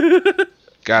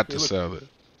 Got to sell it.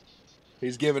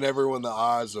 He's giving everyone the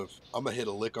eyes of, I'm gonna hit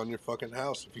a lick on your fucking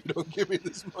house if you don't give me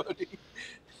this money.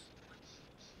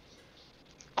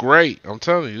 Great. I'm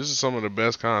telling you, this is some of the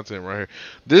best content right here.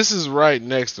 This is right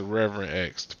next to Reverend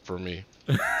X for me.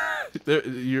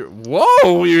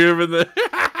 Whoa, you're even there.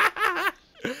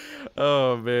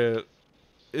 Oh man,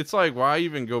 it's like, why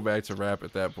even go back to rap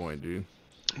at that point, dude?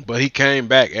 But he came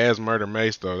back as Murder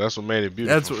Mace though. That's what made it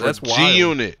beautiful. That's wild. G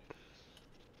Unit.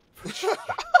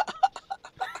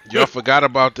 Y'all forgot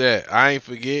about that. I ain't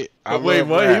forget. I Wait, love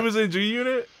what? rap. He was in G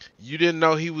Unit? You didn't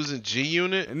know he was in G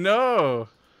Unit? No,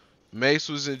 Mace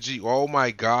was in G. Oh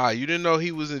my God! You didn't know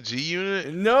he was in G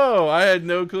Unit? no, I had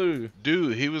no clue.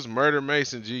 Dude, he was Murder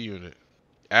Mace in G Unit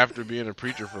after being a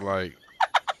preacher for like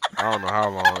I don't know how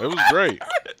long. It was great.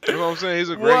 You know what I'm saying? He's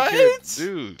a great What? kid,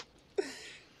 dude.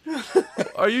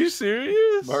 Are you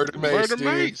serious? Murder Mace, Murder dude.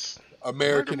 Mace.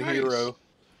 American Murder Mace. hero.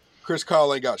 Chris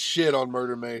Kyle ain't got shit on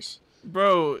Murder Mace.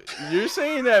 Bro, you're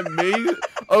saying that Mace...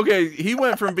 Okay, he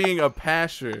went from being a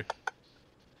pastor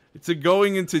to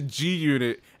going into G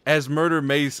Unit as Murder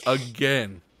Mace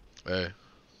again. Hey,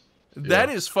 That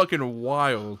is fucking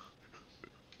wild.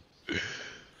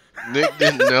 Nick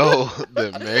didn't know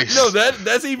that Mace. No,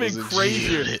 that's even was in G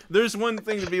crazier. Unit. There's one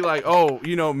thing to be like, oh,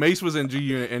 you know, Mace was in G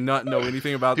Unit and not know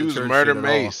anything about He the was church Murder shit at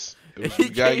all. Mace. He You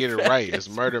gotta came get it back right. as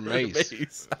It's Murder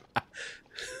Mace.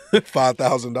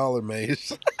 $5,000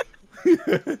 Mace.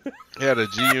 He had a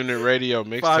G Unit radio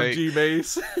mixtape. 5G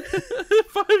bass.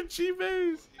 5G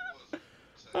bass.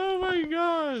 Oh my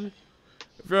god.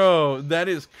 Bro, that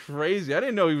is crazy. I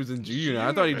didn't know he was in G Unit.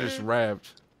 I thought he just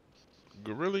rapped.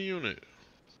 Gorilla Unit.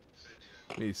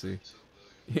 Let me see.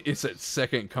 It's that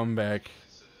second comeback.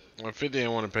 Well, 50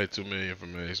 didn't want to pay $2 million for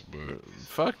Mace, but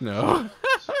Fuck no.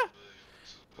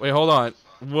 Wait, hold on.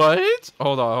 What?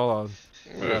 Hold on.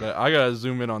 I gotta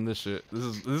zoom in on this shit.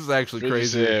 This is actually 50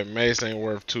 crazy. said Mace ain't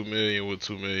worth $2 million with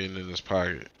 $2 million in his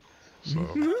pocket, so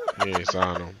he ain't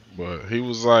signed him. But he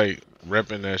was like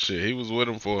repping that shit. He was with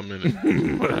him for a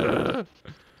minute.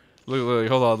 Look,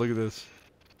 hold on. Look at this.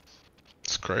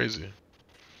 It's crazy.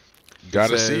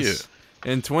 Gotta see it.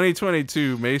 In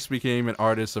 2022, Mace became an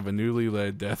artist of a newly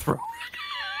led death row.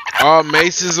 Oh,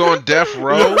 Mace is on death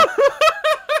row.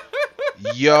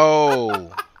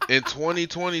 Yo, in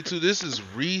 2022, this is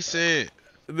recent.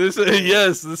 This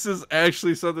is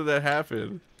actually something that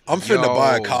happened. I'm finna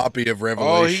buy a copy of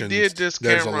Revelations. Oh, he did this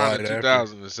There's camera a out light in after.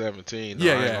 2017. No,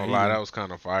 Yeah, I ain't yeah, gonna he lie, did. that was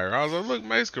kind of fire. I was like, look,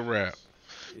 Mace can rap.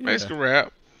 Mace Yeah. can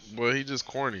rap, but he just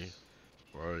corny.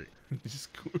 Like, He's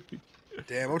cool.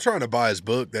 Damn, I'm trying to buy his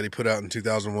book that he put out in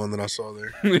 2001 that I saw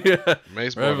there. Yeah.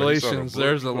 Mace Revelations,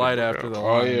 there's a light after the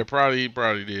Oh line. yeah, he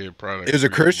probably did. It was a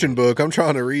Christian book. I'm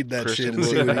trying to read that Christian shit and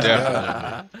see book, what he's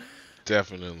got. definitely.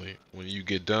 Definitely. When you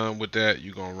get done with that,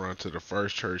 you're gonna run to the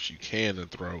first church you can and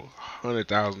throw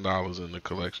 $100,000 in the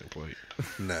collection plate.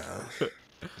 Nah.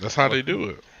 That's how they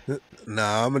do it.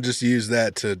 Nah, I'm gonna just use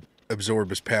that to absorb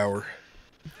his power.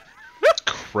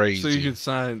 Crazy. So you can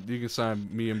sign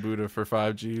me and Buddha for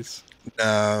 5Gs.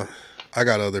 Nah, I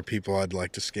got other people I'd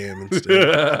like to scam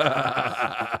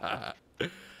instead.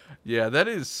 Yeah, that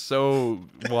is so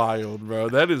wild, bro.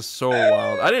 That is so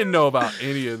wild. I didn't know about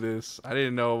any of this. I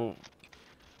didn't know.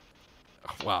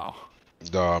 Wow.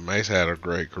 Dawg, Mace had a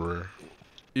great career.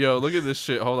 Yo, look at this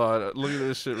shit. Hold on. Look at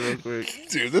this shit real quick.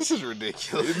 Dude, this is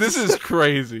ridiculous. This is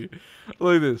crazy.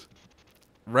 Look at this.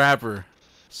 Rapper,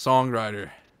 songwriter,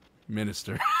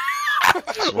 minister.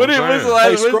 What I'm was the saying. last? Hey,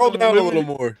 what's scroll the down a movie? little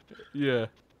more. Yeah.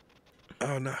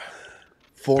 Oh no.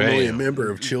 Formerly a Bam. member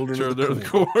of Children of Children the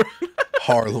of Corn. Corn.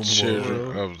 Harlem World.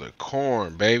 Children of the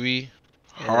Corn, baby.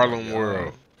 Oh Harlem my God.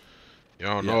 World.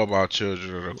 Y'all know about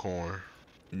Children of the Corn.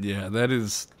 Yeah, that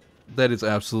is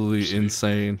absolutely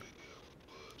insane.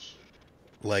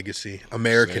 Legacy.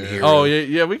 American Sad. hero. Oh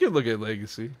yeah, we could look at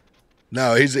Legacy.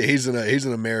 No, he's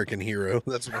an American hero.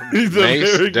 That's what I'm He's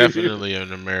Mace, American. definitely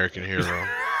an American hero.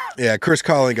 Yeah, Chris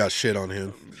Collin got shit on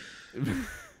him.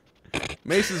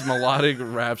 Mace's melodic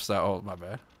rap style. Oh, my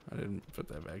bad. I didn't put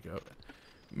that back up.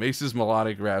 Mace's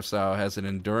melodic rap style has an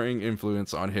enduring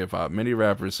influence on hip hop. Many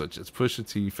rappers such as Pusha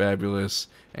T, Fabulous,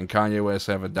 and Kanye West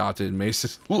have adopted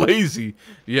Mace's lazy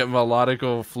yet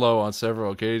melodical flow on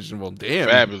several occasions. Well, damn.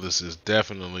 Fabulous is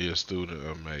definitely a student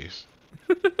of Mace.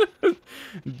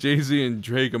 Jay-Z and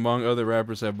Drake, among other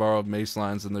rappers, have borrowed Mace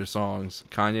lines in their songs.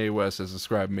 Kanye West has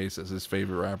described Mace as his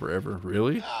favorite rapper ever.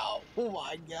 Really? Oh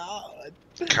my god.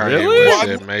 Kanye Really? West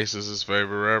said Mace is his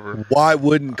favorite rapper. Why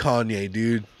wouldn't Kanye,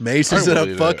 dude? Mace I is can a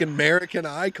believe fucking American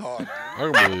icon.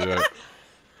 I can believe that.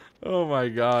 Oh my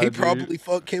god. He dude. probably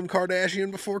fucked Kim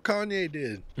Kardashian before Kanye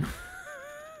did.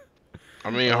 I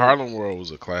mean, Harlem World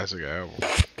was a classic album.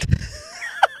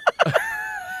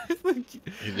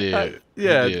 He did.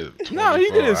 Yeah. He did No, he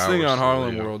 24 didn't sing hours on Harlem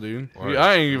studio. World, dude. Right.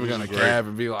 I ain't even It was gonna great. cap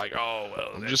and be like, oh well.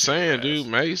 I'm that just shit saying, ass. dude,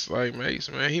 Mace,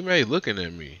 man, he made Looking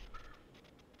at Me.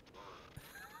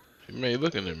 He made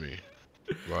Looking at Me.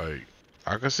 Like,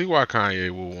 I can see why Kanye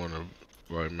would want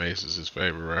to, like, Mace is his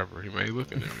favorite rapper. He made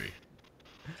Looking at Me.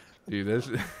 Dude, that's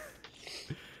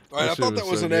I shit thought was that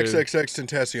was so an good. XXX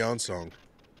Tentacion song.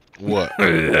 What?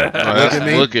 No, that's at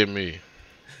Me? Look at Me.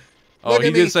 Oh, Look he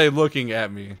at did me. say looking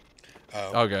at me.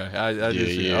 Oh. Okay, I Yeah, did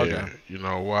see. yeah. Okay. You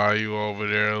know, why you over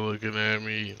there looking at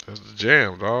me? That's the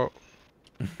jam, dog.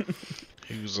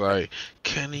 He was like,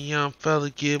 can a young fella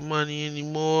get money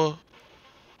anymore?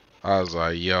 I was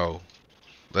like, yo,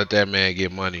 let that man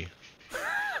get money.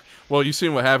 Well, you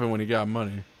seen what happened when he got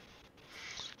money.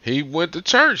 He went to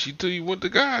church. He went to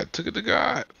God. Took it to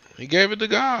God. He gave it to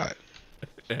God.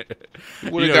 He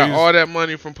would have got he's- all that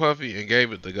money from Puffy and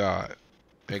gave it to God.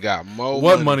 And got more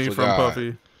What money for from God.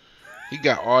 Puffy? He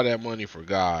got all that money for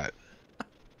God.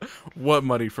 What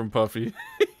money from Puffy?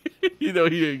 You know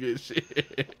he didn't get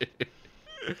shit.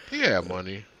 He had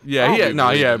money. Yeah, I don't he had be no,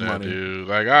 he had believing that, money. dude.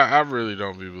 Like I really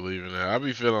don't be believing that. I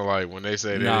be feeling like when they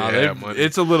say they Nah, didn't have money,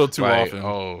 it's a little too like, often.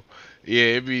 oh, yeah,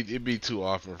 it be too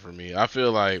often for me. I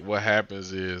feel like what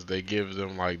happens is they give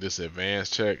them like this advance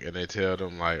check and they tell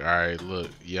them like, all right, look,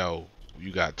 yo,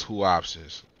 you got two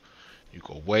options. You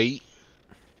can wait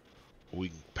We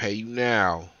can pay you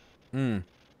now, Mm.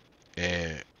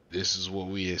 and this is what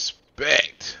we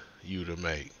expect you to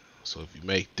make. So if you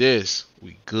make this,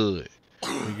 we good. We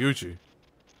Gucci.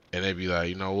 And they be like,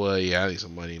 you know what? Yeah, I need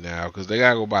some money now because they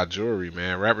gotta go buy jewelry,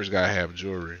 man. Rappers gotta have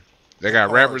jewelry. They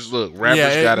got rappers. Look,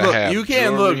 rappers gotta look, have. You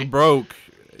can't jewelry. look broke.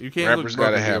 You can't Rappers look broke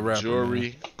gotta and be a have rapper, jewelry,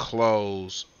 man.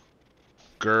 clothes,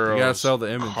 You gotta girls, sell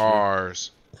the image.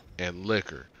 cars, and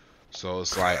liquor. So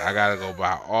it's like I gotta go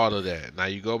buy all of that. Now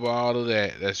you go buy all of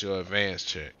that. That's your advance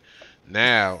check.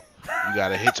 Now you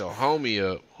gotta hit your homie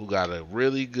up who got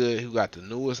who got the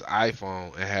newest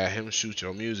iPhone and have him shoot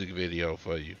your music video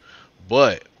for you.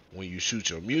 But when you shoot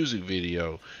your music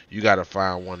video, you gotta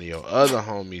find one of your other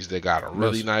homies that got a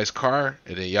really nice car,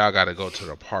 and then y'all gotta go to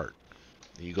the park.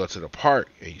 And you go to the park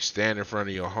and you stand in front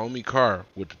of your homie car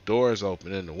with the doors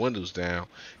open and the windows down,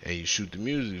 and you shoot the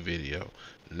music video.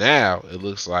 Now it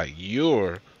looks like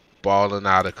you're balling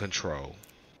out of control.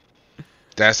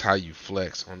 That's how you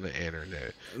flex on the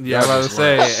internet. Yeah, I was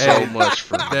about to say, so much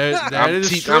for me. That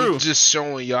is true. I'm just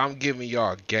showing y'all. I'm giving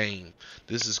y'all a game.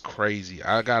 This is crazy.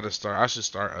 I should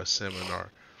start a seminar.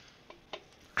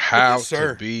 How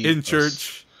to be in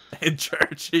church. In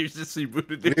church, you just see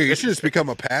Buddha. Dude, you should just become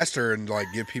a pastor and like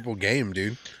give people game,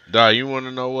 dude. Dog, you want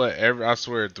to know what? I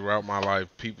swear, throughout my life,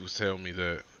 people tell me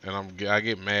that, and I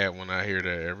get mad when I hear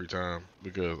that every time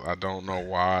because I don't know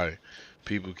why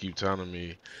people keep telling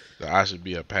me that I should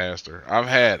be a pastor. I've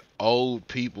had old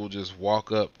people just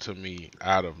walk up to me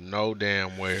out of no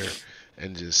damn where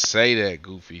and just say that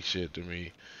goofy shit to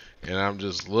me, and I'm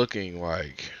just looking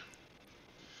like,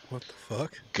 what the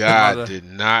fuck? God did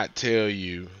not tell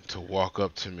you to walk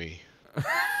up to me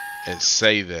and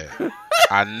say that.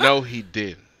 I know he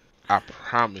didn't. I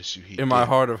promise you he didn't. In my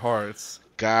heart of hearts.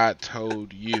 God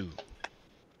told you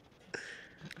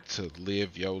to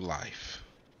live your life.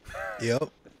 Yep.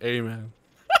 Amen.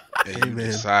 And you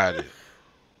decided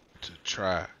to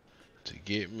try to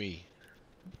get me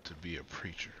to be a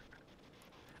preacher.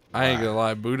 I ain't gonna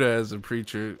lie, Buddha as a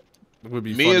preacher would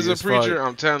be me funny as a preacher. fuck.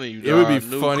 I'm telling you, dog, it would be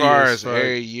new funny cars as fuck.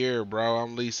 every year, bro.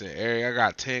 I'm leasing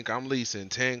I'm leasing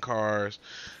 10 cars.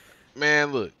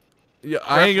 Man, look. Yeah,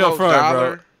 I ain't gonna front,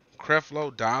 bro.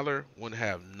 Creflo Dollar wouldn't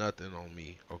have nothing on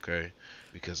me, okay?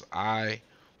 Because I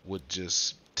would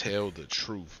just tell the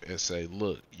truth and say,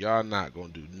 look, y'all not gonna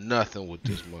do nothing with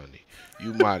this money.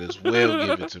 You might as well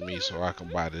give it to me so I can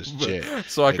buy this jet.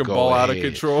 So I can ball out of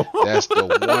control. That's the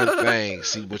one thing.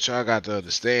 See, what y'all got to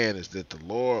understand is that the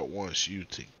Lord wants you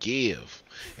to give.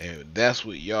 And that's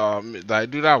what y'all, like,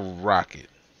 dude, I would rock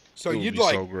it. So it would you'd be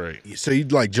like, so great. So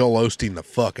you'd like Joel Osteen the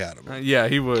fuck out of him. Yeah,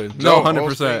 he would. Joel No,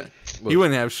 100%. Look, He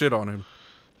wouldn't have shit on him.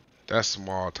 That's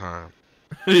small time.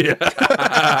 Yeah.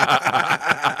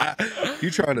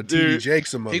 You trying to TD Jake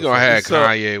some motherfuckers. He gonna have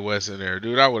Kanye West in there,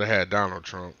 dude. I would have had Donald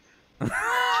Trump.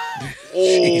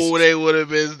 Oh, they would have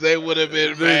been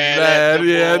mad.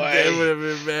 Yeah, they would have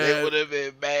been mad. They would have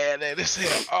been mad. They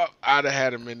said, oh, I'd have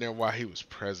had him in there while he was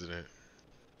president.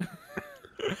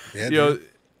 Yeah, Yo,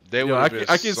 they yo, would I have been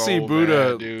can so see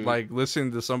Buddha mad, like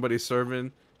listening to somebody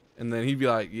serving, and then he'd be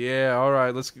like, "Yeah, all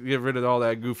right, let's get rid of all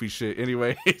that goofy shit.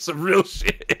 Anyway, it's some real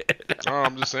shit." Oh,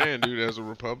 I'm just saying, dude. As a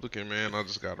Republican, man, I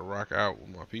just gotta rock out with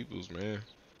my peoples, man.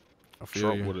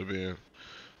 Trump would have been.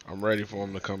 I'm ready for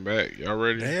him to come back. Y'all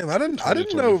ready? Damn, I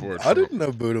didn't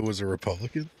know Buddha was a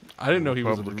Republican. I didn't know he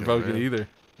was a Republican either.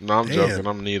 No, I'm joking.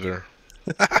 I'm neither.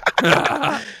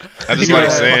 I just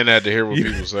like saying that to hear what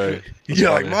people say.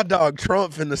 Yeah, like my dog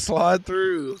Trump finna slide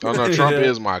through. Oh no, Trump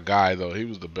is my guy though. He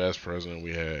was the best president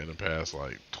we had in the past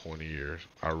like 20 years.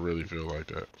 I really feel like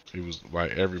that. He was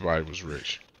like everybody was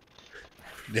rich.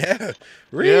 Yeah,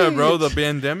 yeah, bro. The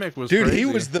pandemic was dude. crazy. He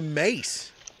was the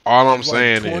mace. All I'm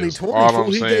saying is,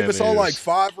 he gave us all like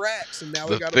 5 racks, and now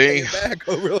we got to pay it back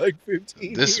over like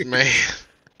 15 this years.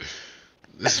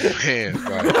 This man,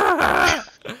 like,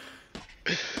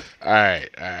 all right.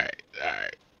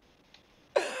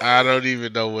 I don't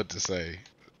even know what to say.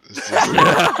 It's just,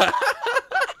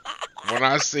 when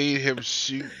I see him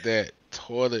shoot that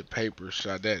toilet paper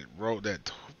shot,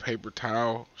 that paper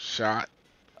towel shot.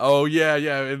 Oh yeah.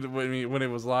 When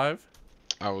it was live,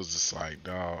 I was just like,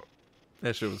 dog.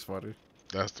 That shit was funny.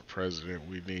 That's the president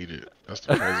we needed. That's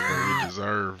the president we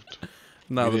deserved.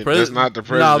 No, that's not the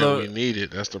president we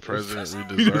needed. That's the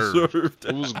president we deserved.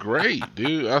 It was great,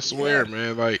 dude. I swear,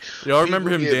 man. Like, y'all remember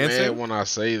him get dancing? mad when I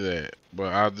say that,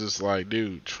 but I just like,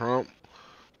 dude, Trump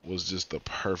was just the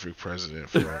perfect president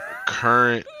for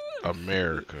current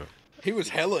America. He was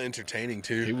hella entertaining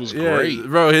too. He was great,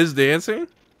 bro. His dancing.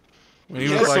 When he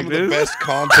was like some of the best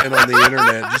content on the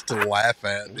internet just to laugh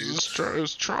at. Dude. It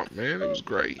was Trump, man. It was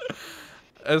great.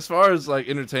 as far as like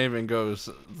entertainment goes,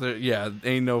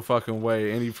 ain't no fucking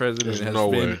way any president There's has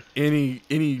no been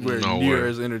anywhere No near way.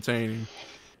 as entertaining.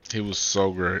 He was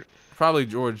so great. Probably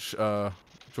George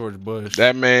Bush.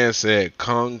 That man said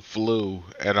Kung Flu,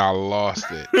 and I lost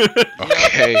it.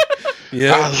 Okay,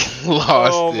 Yeah. I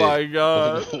lost Oh it. my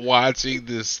god. Watching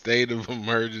this state of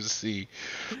emergency,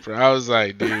 I was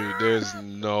like, dude, there's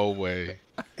no way.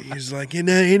 He's like,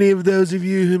 any of those of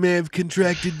you who may have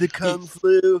contracted the Kung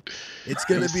Flu, it's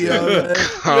gonna He be said, all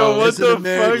right. Yo, what As an the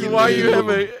American fuck? Why you man. have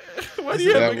a why do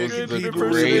you have That a was good the people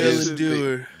will be able to greatest impersonation? do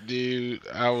her. dude.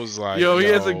 I was like, Yo, he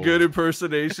has a yo, good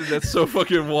impersonation. That's so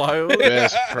fucking wild.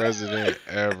 best president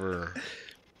ever.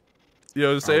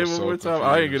 Yo, say it was one so more time.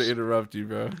 I ain't gonna confused. interrupt you,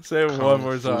 bro. Say it Kung one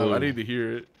more time. Flu. I need to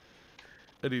hear it.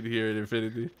 I need to hear it,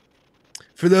 Infinity.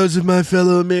 For those of my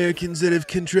fellow Americans that have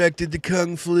contracted the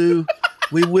Kung Flu,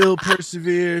 we will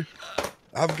persevere.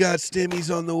 I've got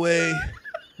stimmies on the way.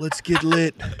 Let's get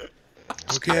lit.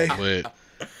 Okay? Lit.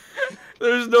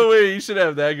 There's no way you should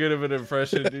have that good of an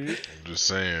impression, dude. I'm just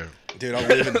saying. Dude, I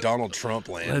live in Donald Trump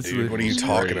land, That's dude. What are you great.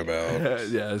 talking about?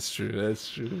 Yeah, that's true. That's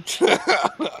true.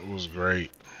 It was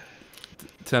great.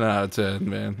 10 out of 10,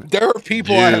 man. There are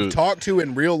people I have Dude. talked to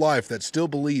in real life that still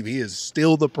believe he is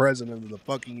still the president of the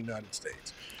fucking United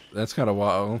States. That's kind of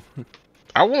wild.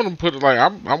 I want to put like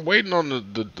I'm waiting on the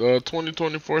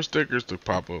 2024 stickers to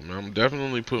pop up, man. I'm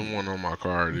definitely putting one on my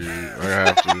car, dude. I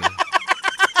have to.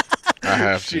 I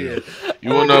have to. Shit. You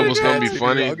wanna know what's gonna be Tattoo.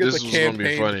 funny? I'll get This the is gonna be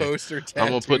campaign funny. poster I'm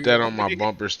gonna put that on my tattooed.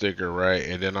 bumper sticker, right?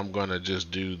 And then I'm gonna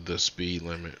just do the speed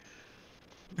limit.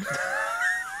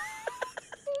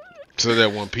 So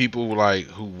that when people like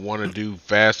who want to do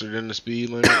faster than the speed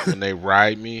limit, when they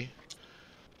ride me,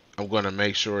 I'm gonna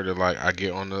make sure that like I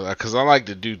get on the, because I like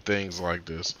to do things like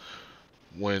this.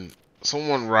 When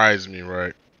someone rides me,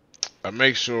 right, I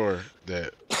make sure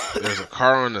that there's a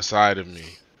car on the side of me,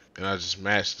 and I just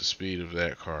match the speed of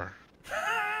that car.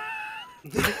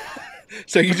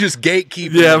 So you just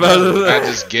gatekeep. Yeah, it. but- I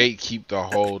just gatekeep the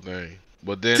whole thing.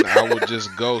 But then I would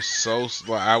just go so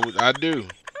slow. I do.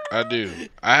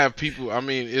 I have people. I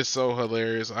mean, it's so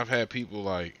hilarious. I've had people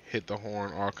like hit the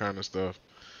horn, all kind of stuff.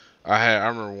 I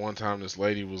remember one time this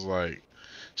lady was like,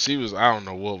 I don't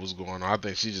know what was going on. I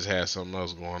think she just had something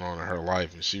else going on in her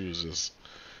life, and she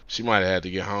might have had to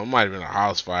get home. It might have been a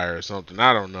house fire or something.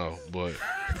 I don't know, but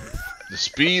the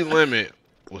speed limit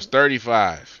was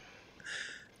 35,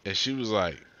 and she was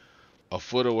like a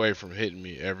foot away from hitting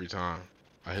me every time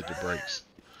I hit the brakes.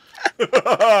 So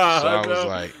I was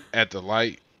like at the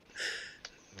light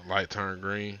turned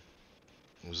green.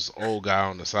 There was this old guy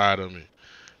on the side of me,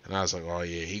 and I was like, oh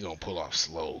yeah, he gonna pull off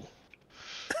slow.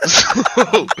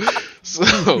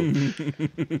 so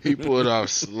he pulled off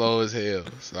slow as hell.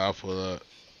 So I pull up,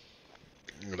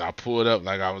 and I pulled up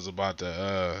like I was about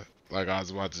to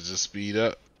just speed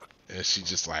up, and she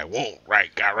just like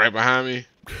got right behind me,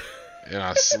 and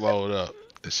I slowed up,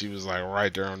 and she was like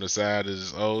right there on the side of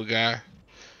this old guy.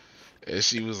 And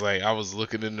she was like, I was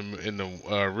looking in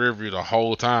the rear view the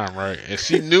whole time, right? And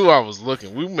she knew I was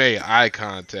looking. We made eye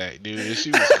contact, dude. And she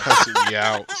was cussing me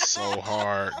out so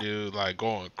hard, dude. Like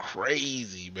going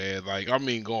crazy, man. Like I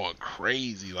mean, going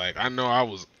crazy. Like I know I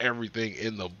was everything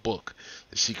in the book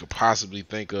that she could possibly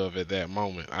think of at that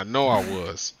moment. I know I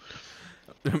was.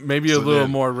 Maybe So a little then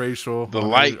more racial. The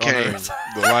light came.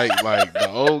 The light, like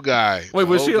the old guy. Wait,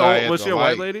 was she a a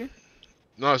white lady?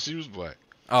 No, she was black.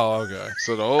 Oh, okay.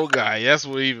 So the old guy, that's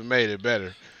what even made it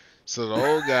better. So the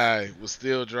old guy was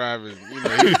still driving, he was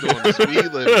doing the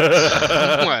speed limit.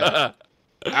 I'm like,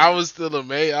 I was still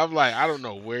amazed. I'm like, I don't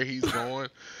know where he's going.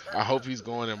 I hope he's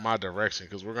going in my direction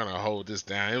because we're going to hold this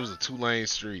down. It was a 2-lane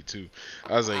street too.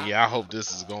 I was like, yeah, I hope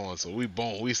this is going. So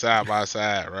we side by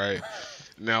side, right?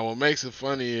 Now, what makes it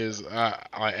funny is, like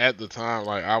at the time,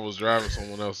 like I was driving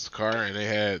someone else's car, and they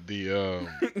had they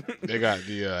got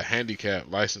the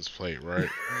handicap license plate, right?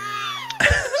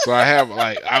 So I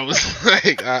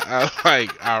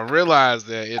realized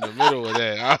that in the middle of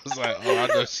that, I was like, oh, I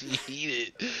know she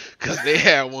heated, because they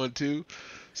had one too.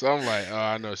 So I'm like, oh,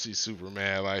 I know she's super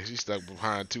mad. Like she stuck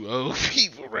behind 2 old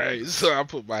people, right? So I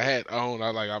put my hat on.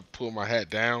 I pulled my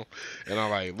hat down, and I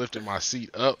like lifted my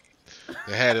seat up.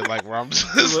 They had it like where I'm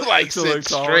just like sitting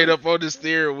straight up on the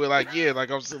steering wheel, like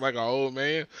I'm sitting like an old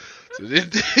man. So then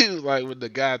dude, like when the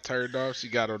guy turned off, she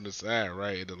got on the side,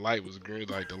 right, and the light was green,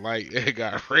 like the light it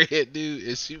got red, dude,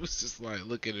 and she was just like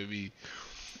looking at me.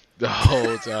 the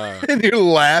whole time. And you're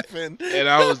laughing. And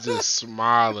I was just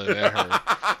smiling at her.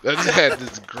 I just had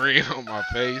this grin on my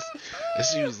face. And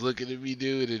she was looking at me,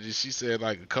 dude. And then she said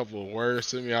like a couple of words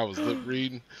to me. I was lip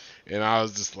reading. And I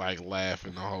was just like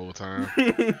laughing the whole time.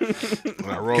 And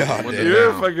I rolled the window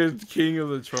You're down. a fucking king of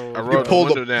the trolls. I rolled the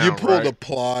window down. You pulled right?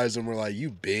 applause and we're like, you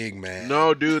big man.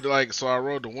 No, dude. Like, so I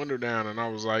rolled the window down and I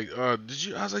was like, did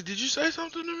you? I was like, did you say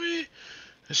something to me?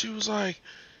 And she was like,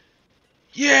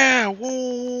 yeah,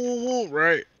 whoa,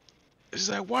 right? She's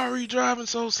like, why were you driving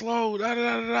so slow? Da, da,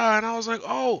 da, da, da. And I was like,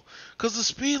 oh, because the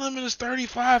speed limit is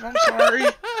 35. I'm sorry.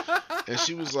 And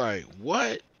she was like,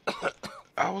 what?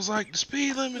 I was like, the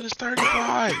speed limit is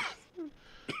 35.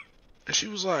 And she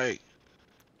was like,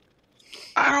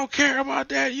 I don't care about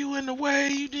that. You in the way.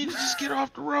 You need to just get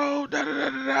off the road. Da, da, da,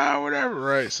 da, da, whatever,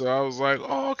 right? So I was like,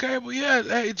 oh, okay. But yeah,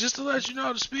 hey, just to let you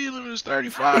know, the speed limit is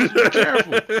 35. So be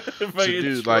careful. So,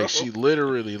 dude, like, she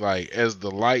literally, like, as the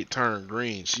light turned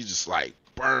green, she just, like,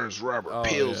 burns rubber,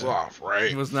 peels off, right?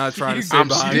 He was not trying to sit I'm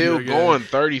behind still you again. going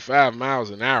 35 miles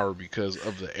an hour because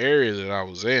of the area that I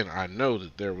was in. I know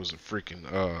that there was a freaking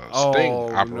sting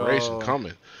operation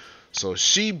coming. So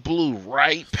she blew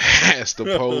right past the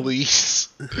police,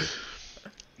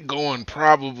 going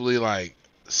probably like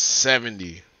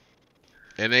 70.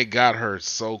 And they got her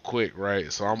so quick,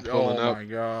 right? So I'm pulling up. Oh, my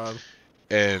God.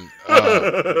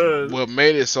 And what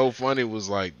made it so funny was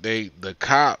like the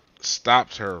cop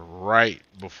stopped her right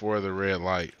before the red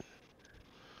light.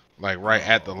 Like right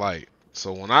at the light.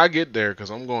 So when I get there, because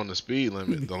I'm going the speed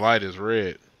limit, the light is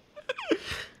red.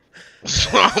 So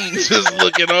I'm just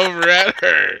looking over at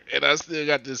her, and I still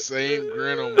got the same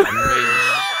grin on my face.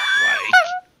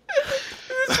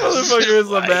 Like, this motherfucker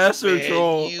is a master man,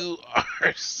 troll. You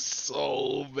are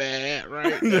so bad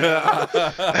right now.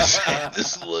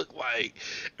 This look like,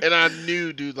 and I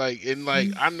knew, dude, like, and like,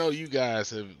 I know you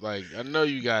guys have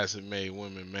made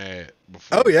women mad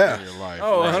before. Oh, yeah. In your life.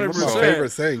 Oh, right? 100%. One of my favorite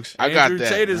things. I got Andrew that.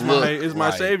 Tate is look my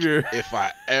like, savior. If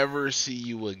I ever see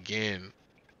you again,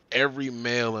 every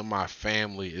male in my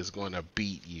family is going to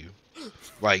beat you.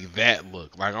 Like that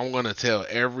look. Like I'm going to tell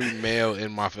every male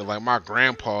in my family. Like my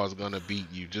grandpa is going to beat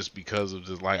you just because of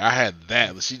this. Like I had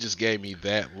that. She just gave me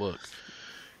that look.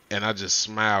 And I just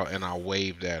smiled and I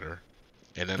waved at her.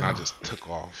 And then I just took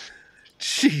off.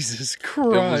 Jesus It was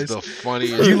Christ. the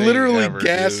funniest You thing literally ever,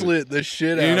 gaslit the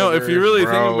shit out of her. You know, if you really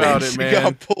think about it, She man. got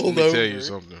Let pulled me over. tell you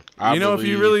something. You know, if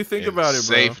you really think in about it,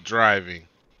 bro. safe driving.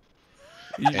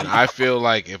 And I feel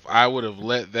like if I would have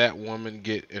let that woman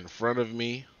get in front of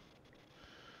me,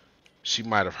 she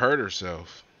might have hurt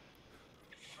herself.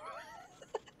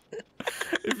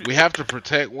 We have to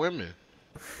protect women.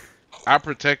 I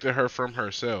protected her from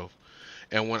herself.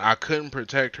 And when I couldn't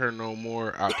protect her no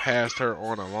more, I passed her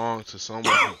on along to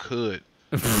someone who could.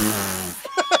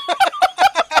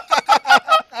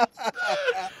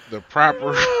 The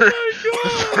proper,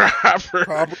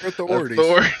 Proper authorities.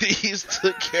 authorities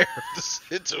took care of the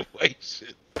situation.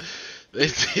 They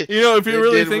did, You know, if you they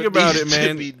really did think what about it, needed to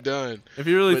man. be done. If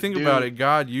you really But think about dude, it,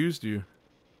 God used you.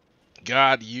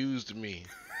 God used me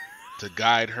to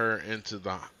guide her into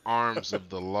the arms of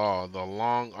the law, the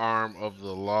long arm of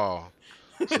the law,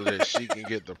 so that she can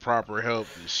get the proper help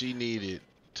that she needed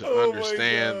to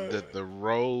understand that the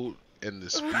road and the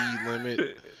speed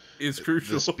limit It's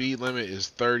crucial. the speed limit is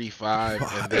 35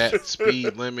 and that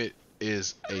speed limit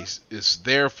is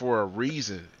there for a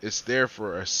reason. It's there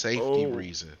for a safety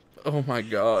reason. Oh my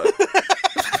God.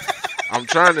 I'm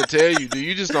trying to tell you, dude.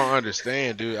 You just don't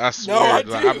understand, dude. I swear. I like,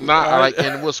 do. I'm not like.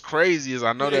 And what's crazy is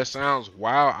I know that sounds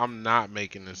wild. I'm not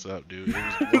making this up, dude. It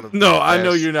was one of the No, I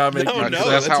know best- you're not making No, it. Like, no,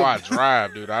 that's how I that's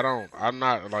drive, dude. I'm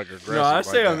not like aggressive. No, I like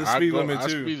stay on that. the speed I limit,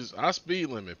 too. I speed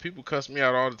limit. People cuss me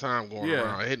out all the time going Yeah.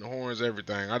 around, hitting horns,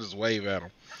 everything. I just wave at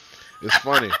them. It's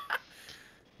funny.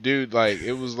 Dude, like,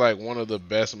 it was like one of the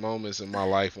best moments in my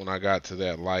life when I got to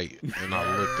that light and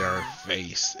I looked at her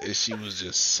face and she was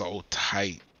just so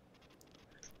tight.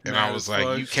 And Mad I was as like,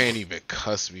 fuck. you can't even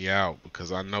cuss me out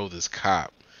because I know this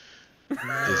cop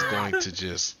is going to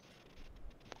just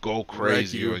go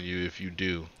crazy you. on you if you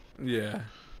do. Yeah.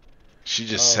 She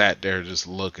just sat there just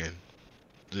looking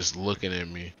at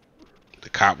me. The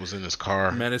cop was in his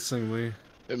car. Menacingly.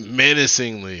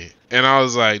 Menacingly. And I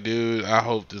was like, dude, I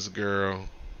hope this girl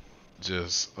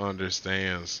just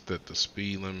understands that the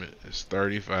speed limit is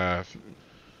 35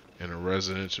 in a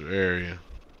residential area.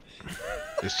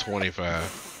 It's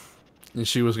 25. And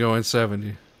she was going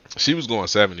 70. She was going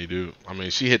 70, dude. I mean,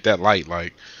 she hit that light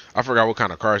like I forgot what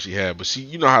kind of car she had, but she,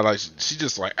 you know how like she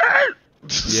just like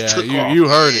just Yeah, took you- off. you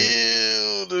heard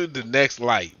it. Ew, dude, the next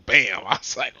light, bam! I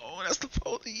was like, oh, that's the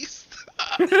police.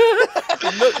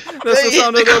 That's They the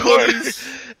sound hit of the the corner. police.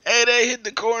 Hey, they hit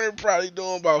the corner, probably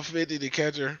doing about 50 to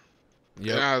catch her. And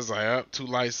Yep. I was like, up, 2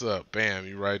 lights up. Bam,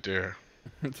 you right there.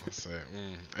 I said,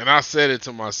 And I said it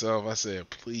to myself. I said,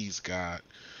 please, God,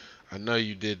 I know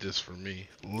you did this for me.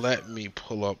 Let me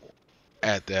pull up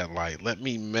at that light. Let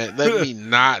me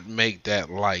not make that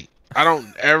light. I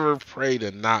don't ever pray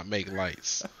to not make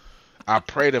lights. I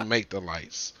pray to make the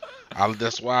lights.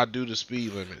 That's why I do the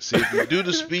speed limit. See, if you do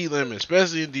the speed limit,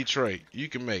 especially in Detroit, you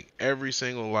can make every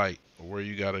single light where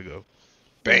you gotta go.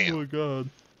 Bam. Oh my god.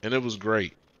 And it was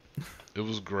great. It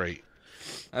was great.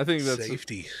 I think that's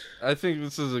Safety. I think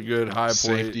this is a good high point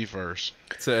Safety first.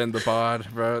 to end the pod,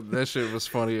 bro. That shit was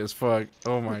funny as fuck.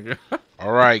 Oh my god.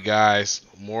 All right, guys.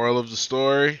 Moral of the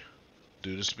story: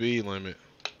 do the speed limit.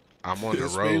 I'm on the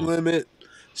Speed road. limit.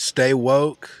 Stay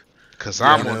woke. Cause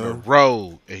Yeah, I'm I on the know.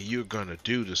 road, and you're gonna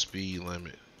do the speed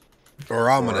limit. Or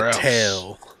I'm Or gonna else.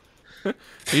 tell.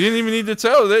 He didn't even need to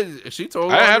tell that. She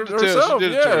told I on have to tell. herself. She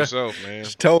did it to herself, man.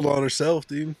 She told on herself,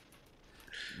 dude.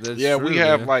 That's Yeah, true, we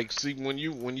have man. like, see, when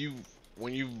you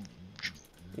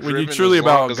truly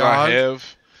about as God. I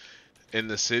have in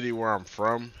the city where I'm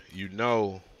from, you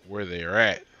know where they're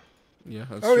at, Yeah,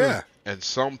 that's Oh true. yeah. and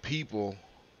some people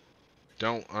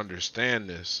don't understand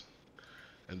this,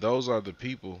 and those are the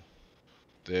people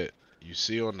that you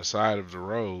see on the side of the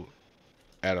road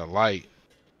at a light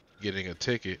getting a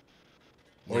ticket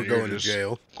Or when you're going to just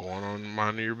jail. going on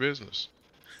minding your business.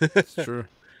 It's true.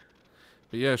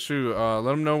 But yeah, shoot. Let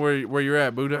them know where you're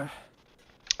at, Buddha.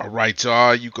 All right,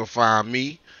 y'all. You can find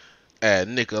me at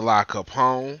Nikolai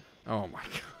Capone Oh my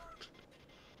god.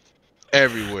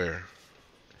 everywhere.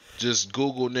 Just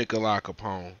Google Nikolai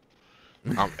Capone.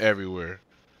 I'm everywhere.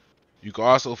 You can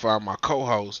also find my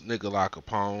co-host Nikolai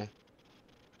Capone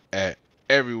at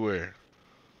everywhere.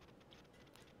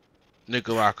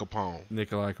 Nikolai Capone.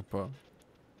 Nikolai Capone.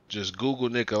 Just Google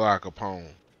Nikolai Capone,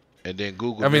 and then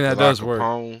Google I mean, that Nikolai does work.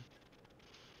 Capone,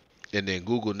 and then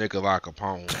Google Nikolai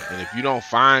Capone. And if you don't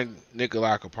find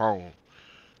Nikolai Capone,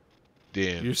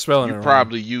 then You're spelling it you're wrong.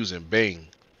 probably using Bing.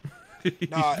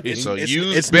 Nah, it's, So it's,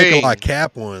 use it's Bing. Nikolai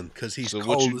Capone because he's So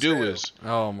cold what you as do hell. is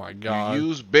Oh my god. you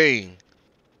use Bing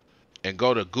and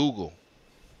go to Google.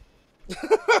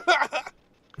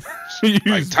 You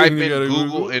Like use type Bing to in go to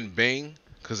Google and Bing,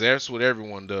 because that's what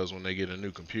everyone does when they get a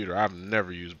new computer. I've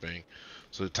never used Bing.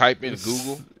 So type in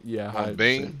Google Yeah, on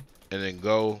Bing and then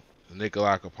go to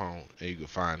Nikolai Capone and you can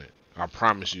find it. I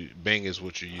promise you, Bing is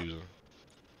what you're using.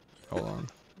 Hold on.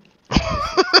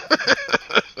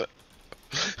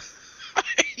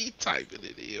 He typing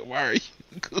it in. Why are you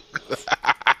Google?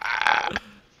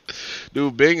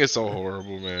 Dude, Bing is so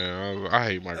horrible, man. I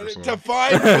hate To Microsoft.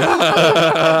 find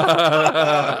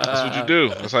That's what you do.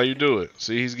 That's how you do it.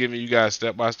 See, he's giving you guys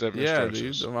step-by-step Yeah,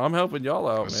 instructions. dude. I'm helping y'all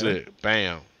out, That's man. it.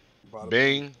 Bam.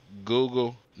 Bing,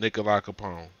 Google, Nikolai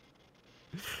Capone.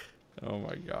 Oh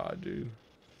my god, dude.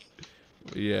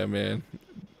 But yeah, man.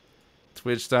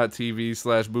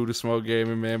 Twitch.tv/Buddha Smoke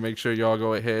Gaming, man. Make sure y'all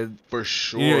go ahead. For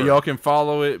sure. You know, y'all can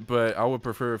follow it, but I would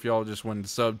prefer if y'all just went to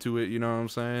sub to it, you know what I'm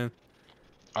saying?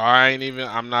 I'm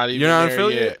not even You're not an there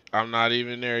affiliate? yet. I'm not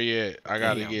even there yet. I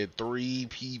gotta Damn. get 3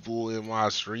 people in my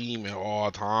stream at all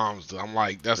times. I'm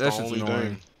like, that's the That shit's only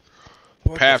annoying.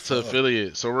 thing. Path to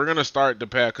affiliate. So we're gonna start the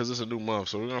path because it's a new month.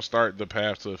 So we're gonna start the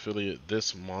path to affiliate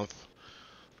this month.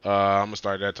 I'm gonna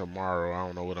start that tomorrow. I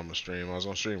don't know what I'm gonna stream. I was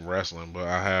gonna stream wrestling, but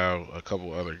I have a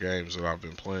couple other games that I've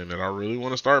been playing that I really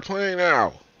want to start playing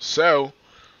now. So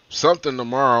something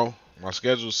tomorrow. My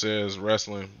schedule says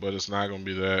wrestling, but it's not gonna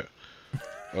be that.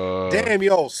 Damn,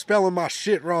 y'all spelling my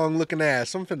shit wrong looking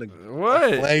ass. I'm finna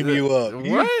What? flame you up. What?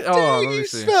 You, Hold on, dude, let me you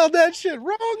see. spelled that shit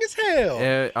wrong as hell.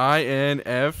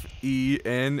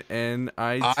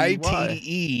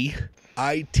 INFENNITY.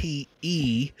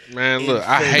 ITE. Man, look,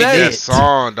 I hate Infinite. that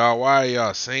song, dog. Why are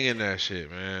y'all singing that shit,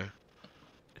 man?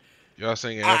 Y'all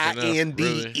singing F and F,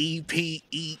 really?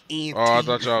 INDEPENT. Oh, I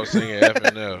thought y'all was singing F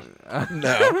and F.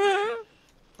 No.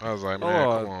 I was like, Hold man,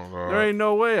 on. come on, dog. There ain't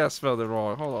no way I spelled it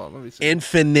wrong. Hold on, let me see.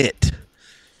 Infinite.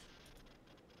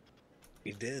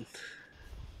 You did.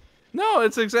 No,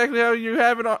 it's exactly how you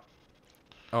have it on.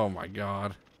 Oh my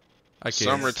god. I can't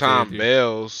Summertime stand you.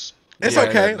 Bells. It's Yeah,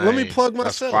 okay. that Let me name. plug That's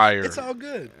myself. fire. It's all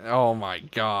good. Oh my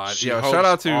god. She Yo, hopes shout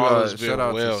out to all has been shout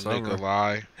out well, to Summer.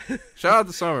 Nikolai. Shout out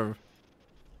to Summer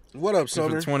What up,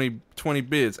 for Summer? 20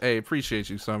 bits. Hey, appreciate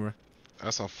you, Summer.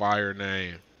 That's a fire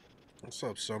name. What's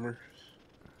up, Summer?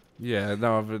 Yeah,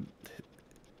 no, but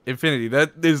Infinity,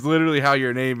 that is literally how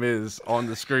your name is on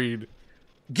the screen.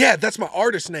 Yeah, that's my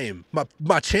artist name.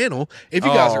 My channel. If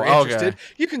you guys are Oh, interested, okay.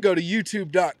 you can go to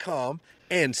youtube.com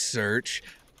and search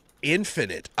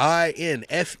Infinite, Oh,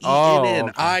 okay.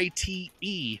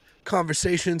 INFENNITE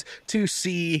conversations to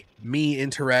see me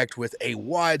interact with a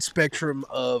wide spectrum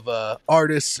of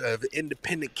artists of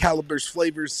independent calibers,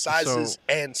 flavors, sizes, So,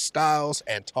 and styles,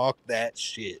 and talk that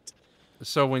shit.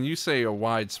 so when you say a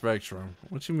wide spectrum,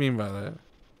 what you mean by that?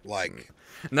 Like,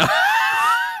 No.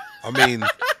 I mean,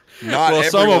 not Well,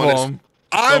 some of everyone is. them.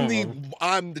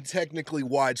 I'm the technically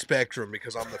wide spectrum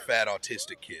because I'm the fat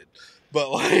autistic kid. But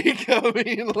like, I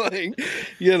mean, like,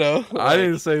 you know, I like,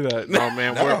 didn't say that. No,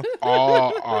 man, No. we're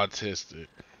all autistic.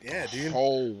 yeah, The dude.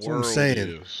 whole That's what I'm world saying.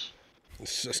 is.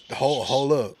 It's just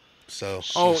hold up. So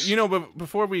Oh, you know, but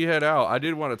before we head out, I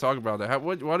did want to talk about that.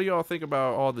 What do y'all think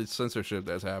about all the censorship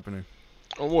that's happening?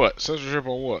 On what? Censorship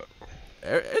on what?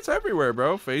 It's everywhere,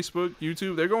 bro. Facebook,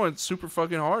 YouTube, they're going super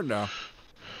fucking hard now.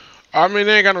 I mean,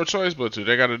 they ain't got no choice but to.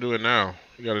 They got to do it now.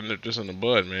 You got to nip this in the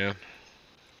bud, man.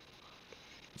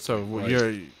 So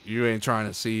Like- you ain't trying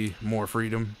to see more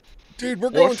freedom. dude, we're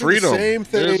What going through freedom? the same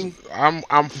thing I'm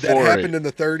that for happened it. in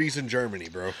the 30s in Germany,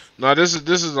 bro. No, this is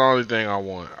the only thing I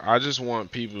want. I just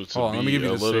want people to Hold on, let me be give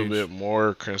you a the little stage. bit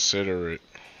more considerate.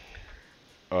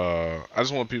 I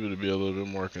just want people to be a little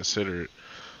bit more considerate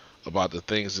about the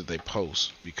things that they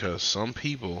post, because some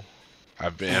people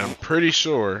I'm pretty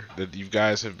sure that you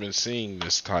guys have been seeing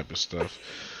this type of stuff.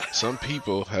 Some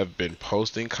people have been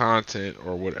posting content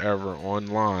or whatever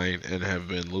online and have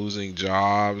been losing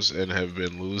jobs and have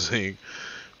been losing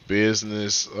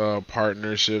business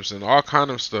partnerships and all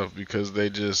kind of stuff because they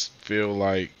just feel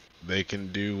like they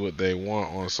can do what they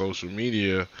want on social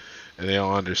media, and they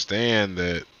don't understand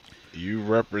that you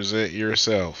represent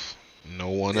yourself, no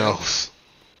one Yeah. else.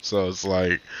 So it's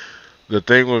like, the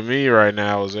thing with me right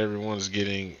now is everyone's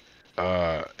getting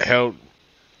held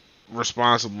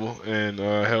responsible and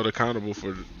held accountable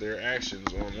for their actions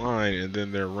online, and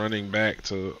then they're running back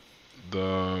to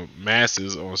the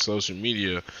masses on social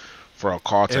media for a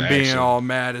call to And being action. all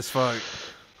mad as fuck.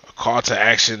 A call to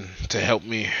action to help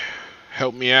me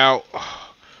out.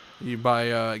 You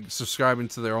by subscribing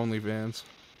to their OnlyFans.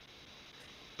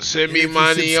 Send me If you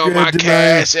money on my subscribe to my-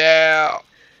 cash out.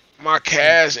 My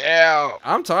cash out.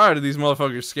 I'm tired of these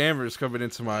motherfuckers scammers coming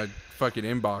into my fucking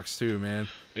inbox too, man.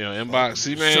 You know, inbox.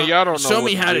 See, man, y'all don't know. Show what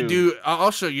me how to do. do. I'll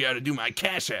show you how to do my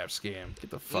Cash App scam. Get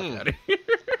the fuck out of here.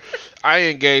 I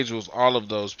engage with all of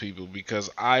those people because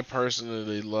I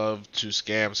personally love to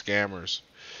scam scammers.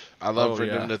 I love for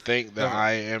them to think that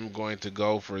I am going to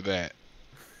go for that,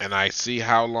 and I see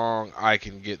how long I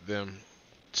can get them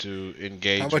to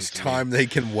engage. How much with time they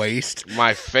can waste. me.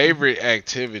 My favorite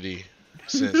activity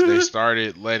since they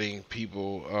started letting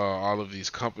people, all of these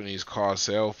companies call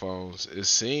cell phones, is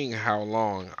seeing how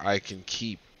long I can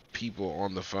keep people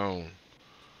on the phone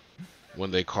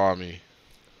when they call me,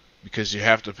 because you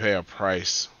have to pay a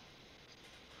price.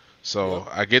 So Yep.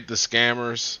 I get the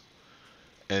scammers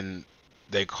and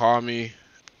they call me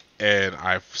and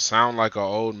I sound like an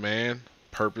old man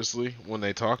purposely when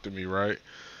they talk to me, right?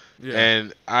 Yeah.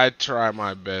 And I try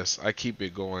my best. I keep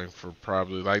it going for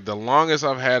probably, like, the longest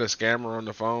I've had a scammer on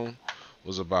the phone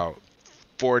was about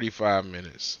 45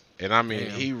 minutes. And I mean,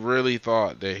 Damn. he really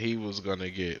thought that he was going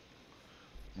to get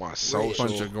my social,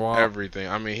 Bunch of guap. everything.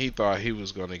 I mean, he thought he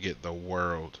was going to get the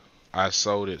world. I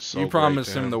sold it so you great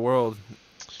promised to him the world.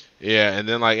 Yeah, and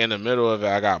then, like, in the middle of it,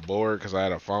 I got bored because I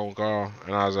had a phone call.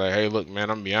 And I was like, hey, look, man,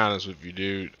 I'm going to be honest with you,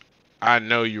 dude. I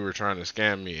know you were trying to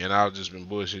scam me, and I've just been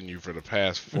bullshitting you for the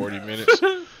past 40 minutes.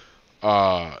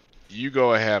 You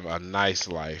go and have a nice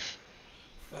life,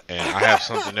 and I have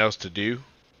something else to do.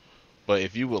 But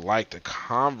if you would like to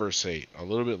conversate a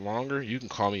little bit longer, you can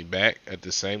call me back at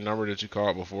the same number that you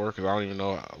called before, because I don't even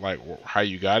know, like, how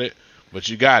you got it. But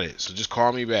you got it, so just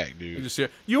call me back, You dude. just hear,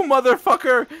 you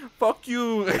motherfucker, fuck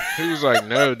you. He was like,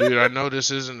 no, dude, I know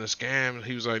this isn't a scam.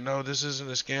 He was like, no, this isn't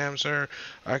a scam, sir.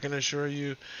 I can assure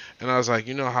you. And I was like,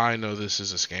 you know how I know this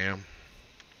is a scam? And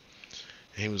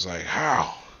he was like,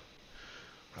 how?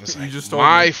 I was You like, just told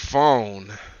my me.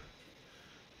 phone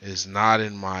is not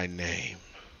in my name.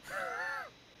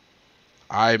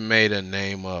 I made a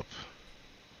name up,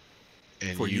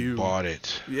 and For you you. bought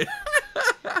it. Yeah.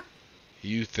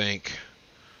 You think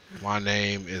my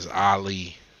name is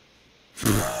Ali.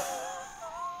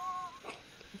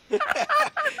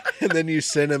 And then you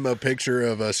send him a picture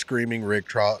of a screaming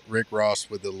Rick Ross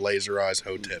with the laser eyes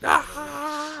hotep.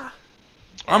 I'm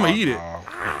gonna eat it.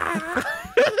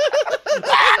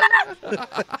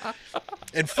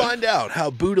 And find out how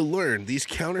Buddha learned these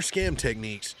counter scam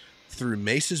techniques through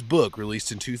Mace's book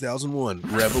released in 2001,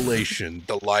 Revelation,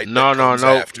 The Light That Comes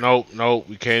After. Nope.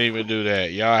 We can't even do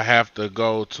that. Y'all have to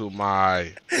go to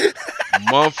my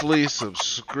monthly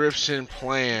subscription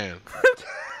plan.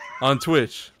 On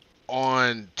Twitch.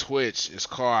 on Twitch. It's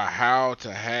called How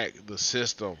to Hack the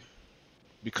System.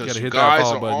 Because Gotta you hit that guys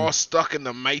follow are button. all stuck in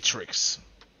the Matrix.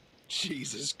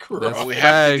 Jesus That's Christ. And we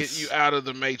have to facts. get you out of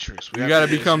the Matrix. We You have gotta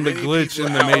to get become as the many glitch people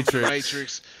in the out of Matrix.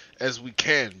 Matrix as we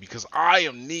can. Because I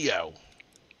am Neo.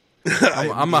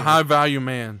 I'm a high value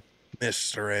man.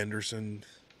 Mr. Anderson.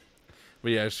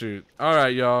 But yeah, shoot. All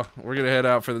right, y'all. We're gonna head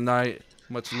out for the night.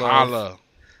 Much love. Holla.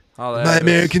 Holla My at us.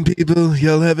 American people,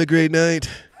 y'all have a great night.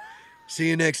 See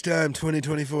you next time,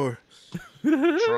 2024.